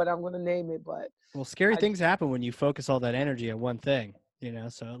don't know what I'm going to name it, but Well, scary I things happen when you focus all that energy on one thing. So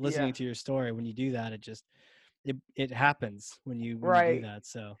yeah, listening to your story, when you do that, it happens when you do right. that.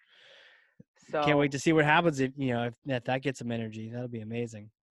 So can't wait So, to see what happens if that gets some energy. That'll be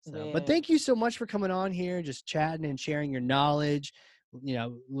amazing. So, but man, thank you so much for coming on here, just chatting and sharing your knowledge,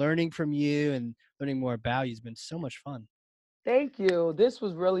 learning from you and learning more about you has been so much fun. thank you. This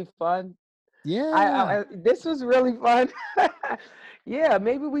was really fun. Yeah. This was really fun. Yeah,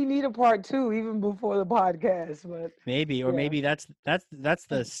 maybe we need a part two even before the podcast, but Maybe, or yeah. maybe that's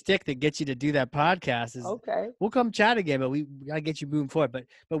the stick that gets you to do that podcast is Okay. we'll come chat again, but we gotta get you moving forward.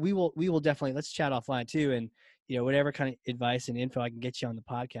 But we will definitely let's chat offline too. And whatever kind of advice and info I can get you on the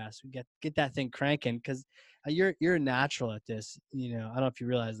podcast, we get that thing cranking because you're a natural at this. I don't know if you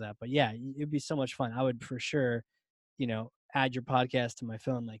realize that, but yeah, it'd be so much fun. I would for sure, add your podcast to my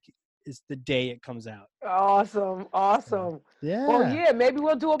phone like it's the day it comes out. Awesome. So Awesome. Well, yeah. yeah, maybe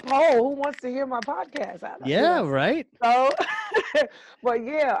we'll do a poll. Who wants to hear my podcast? I don't, Yeah, right. So, but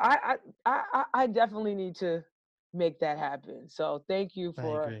yeah, I definitely need to make that happen. So thank you I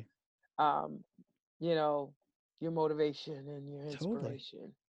for, agree. um, you know, your motivation and your Totally.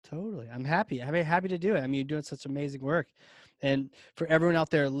 inspiration. Totally. I'm happy. I'm happy to do it. I mean, you're doing such amazing work. And for everyone out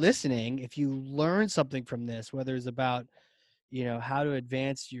there listening, if you learn something from this, whether it's about, how to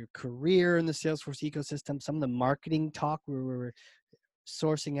advance your career in the Salesforce ecosystem, some of the marketing talk where we're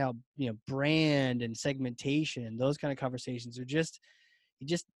sourcing out, brand and segmentation, those kind of conversations, are just, you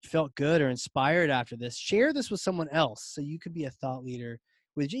just felt good or inspired after this, share this with someone else so you could be a thought leader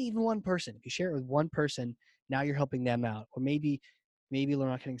with even one person. If you share it with one person, now you're helping them out, or maybe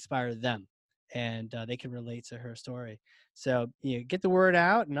LaRon can inspire them, and they can relate to her story. So get the word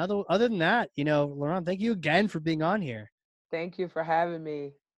out. And other than that, LaRon, thank you again for being on here. Thank you for having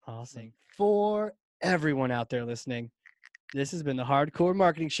me. Awesome. For everyone out there listening, this has been the Hardcore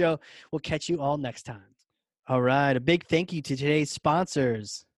Marketing Show. We'll catch you all next time. All right. A big thank you to today's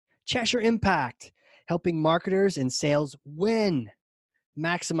sponsors: Cheshire Impact, helping marketers and sales win,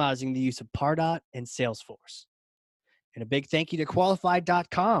 maximizing the use of Pardot and Salesforce. And a big thank you to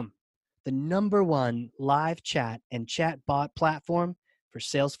Qualified.com, the #1 live chat and chatbot platform for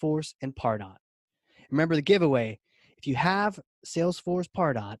Salesforce and Pardot. Remember the giveaway. If you have Salesforce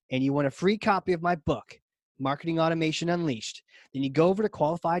Pardot and you want a free copy of my book, Marketing Automation Unleashed, then you go over to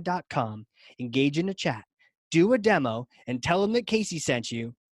Qualified.com, engage in a chat, do a demo, and tell them that Casey sent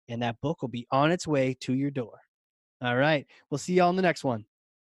you, and that book will be on its way to your door. All right. We'll see you all in the next one.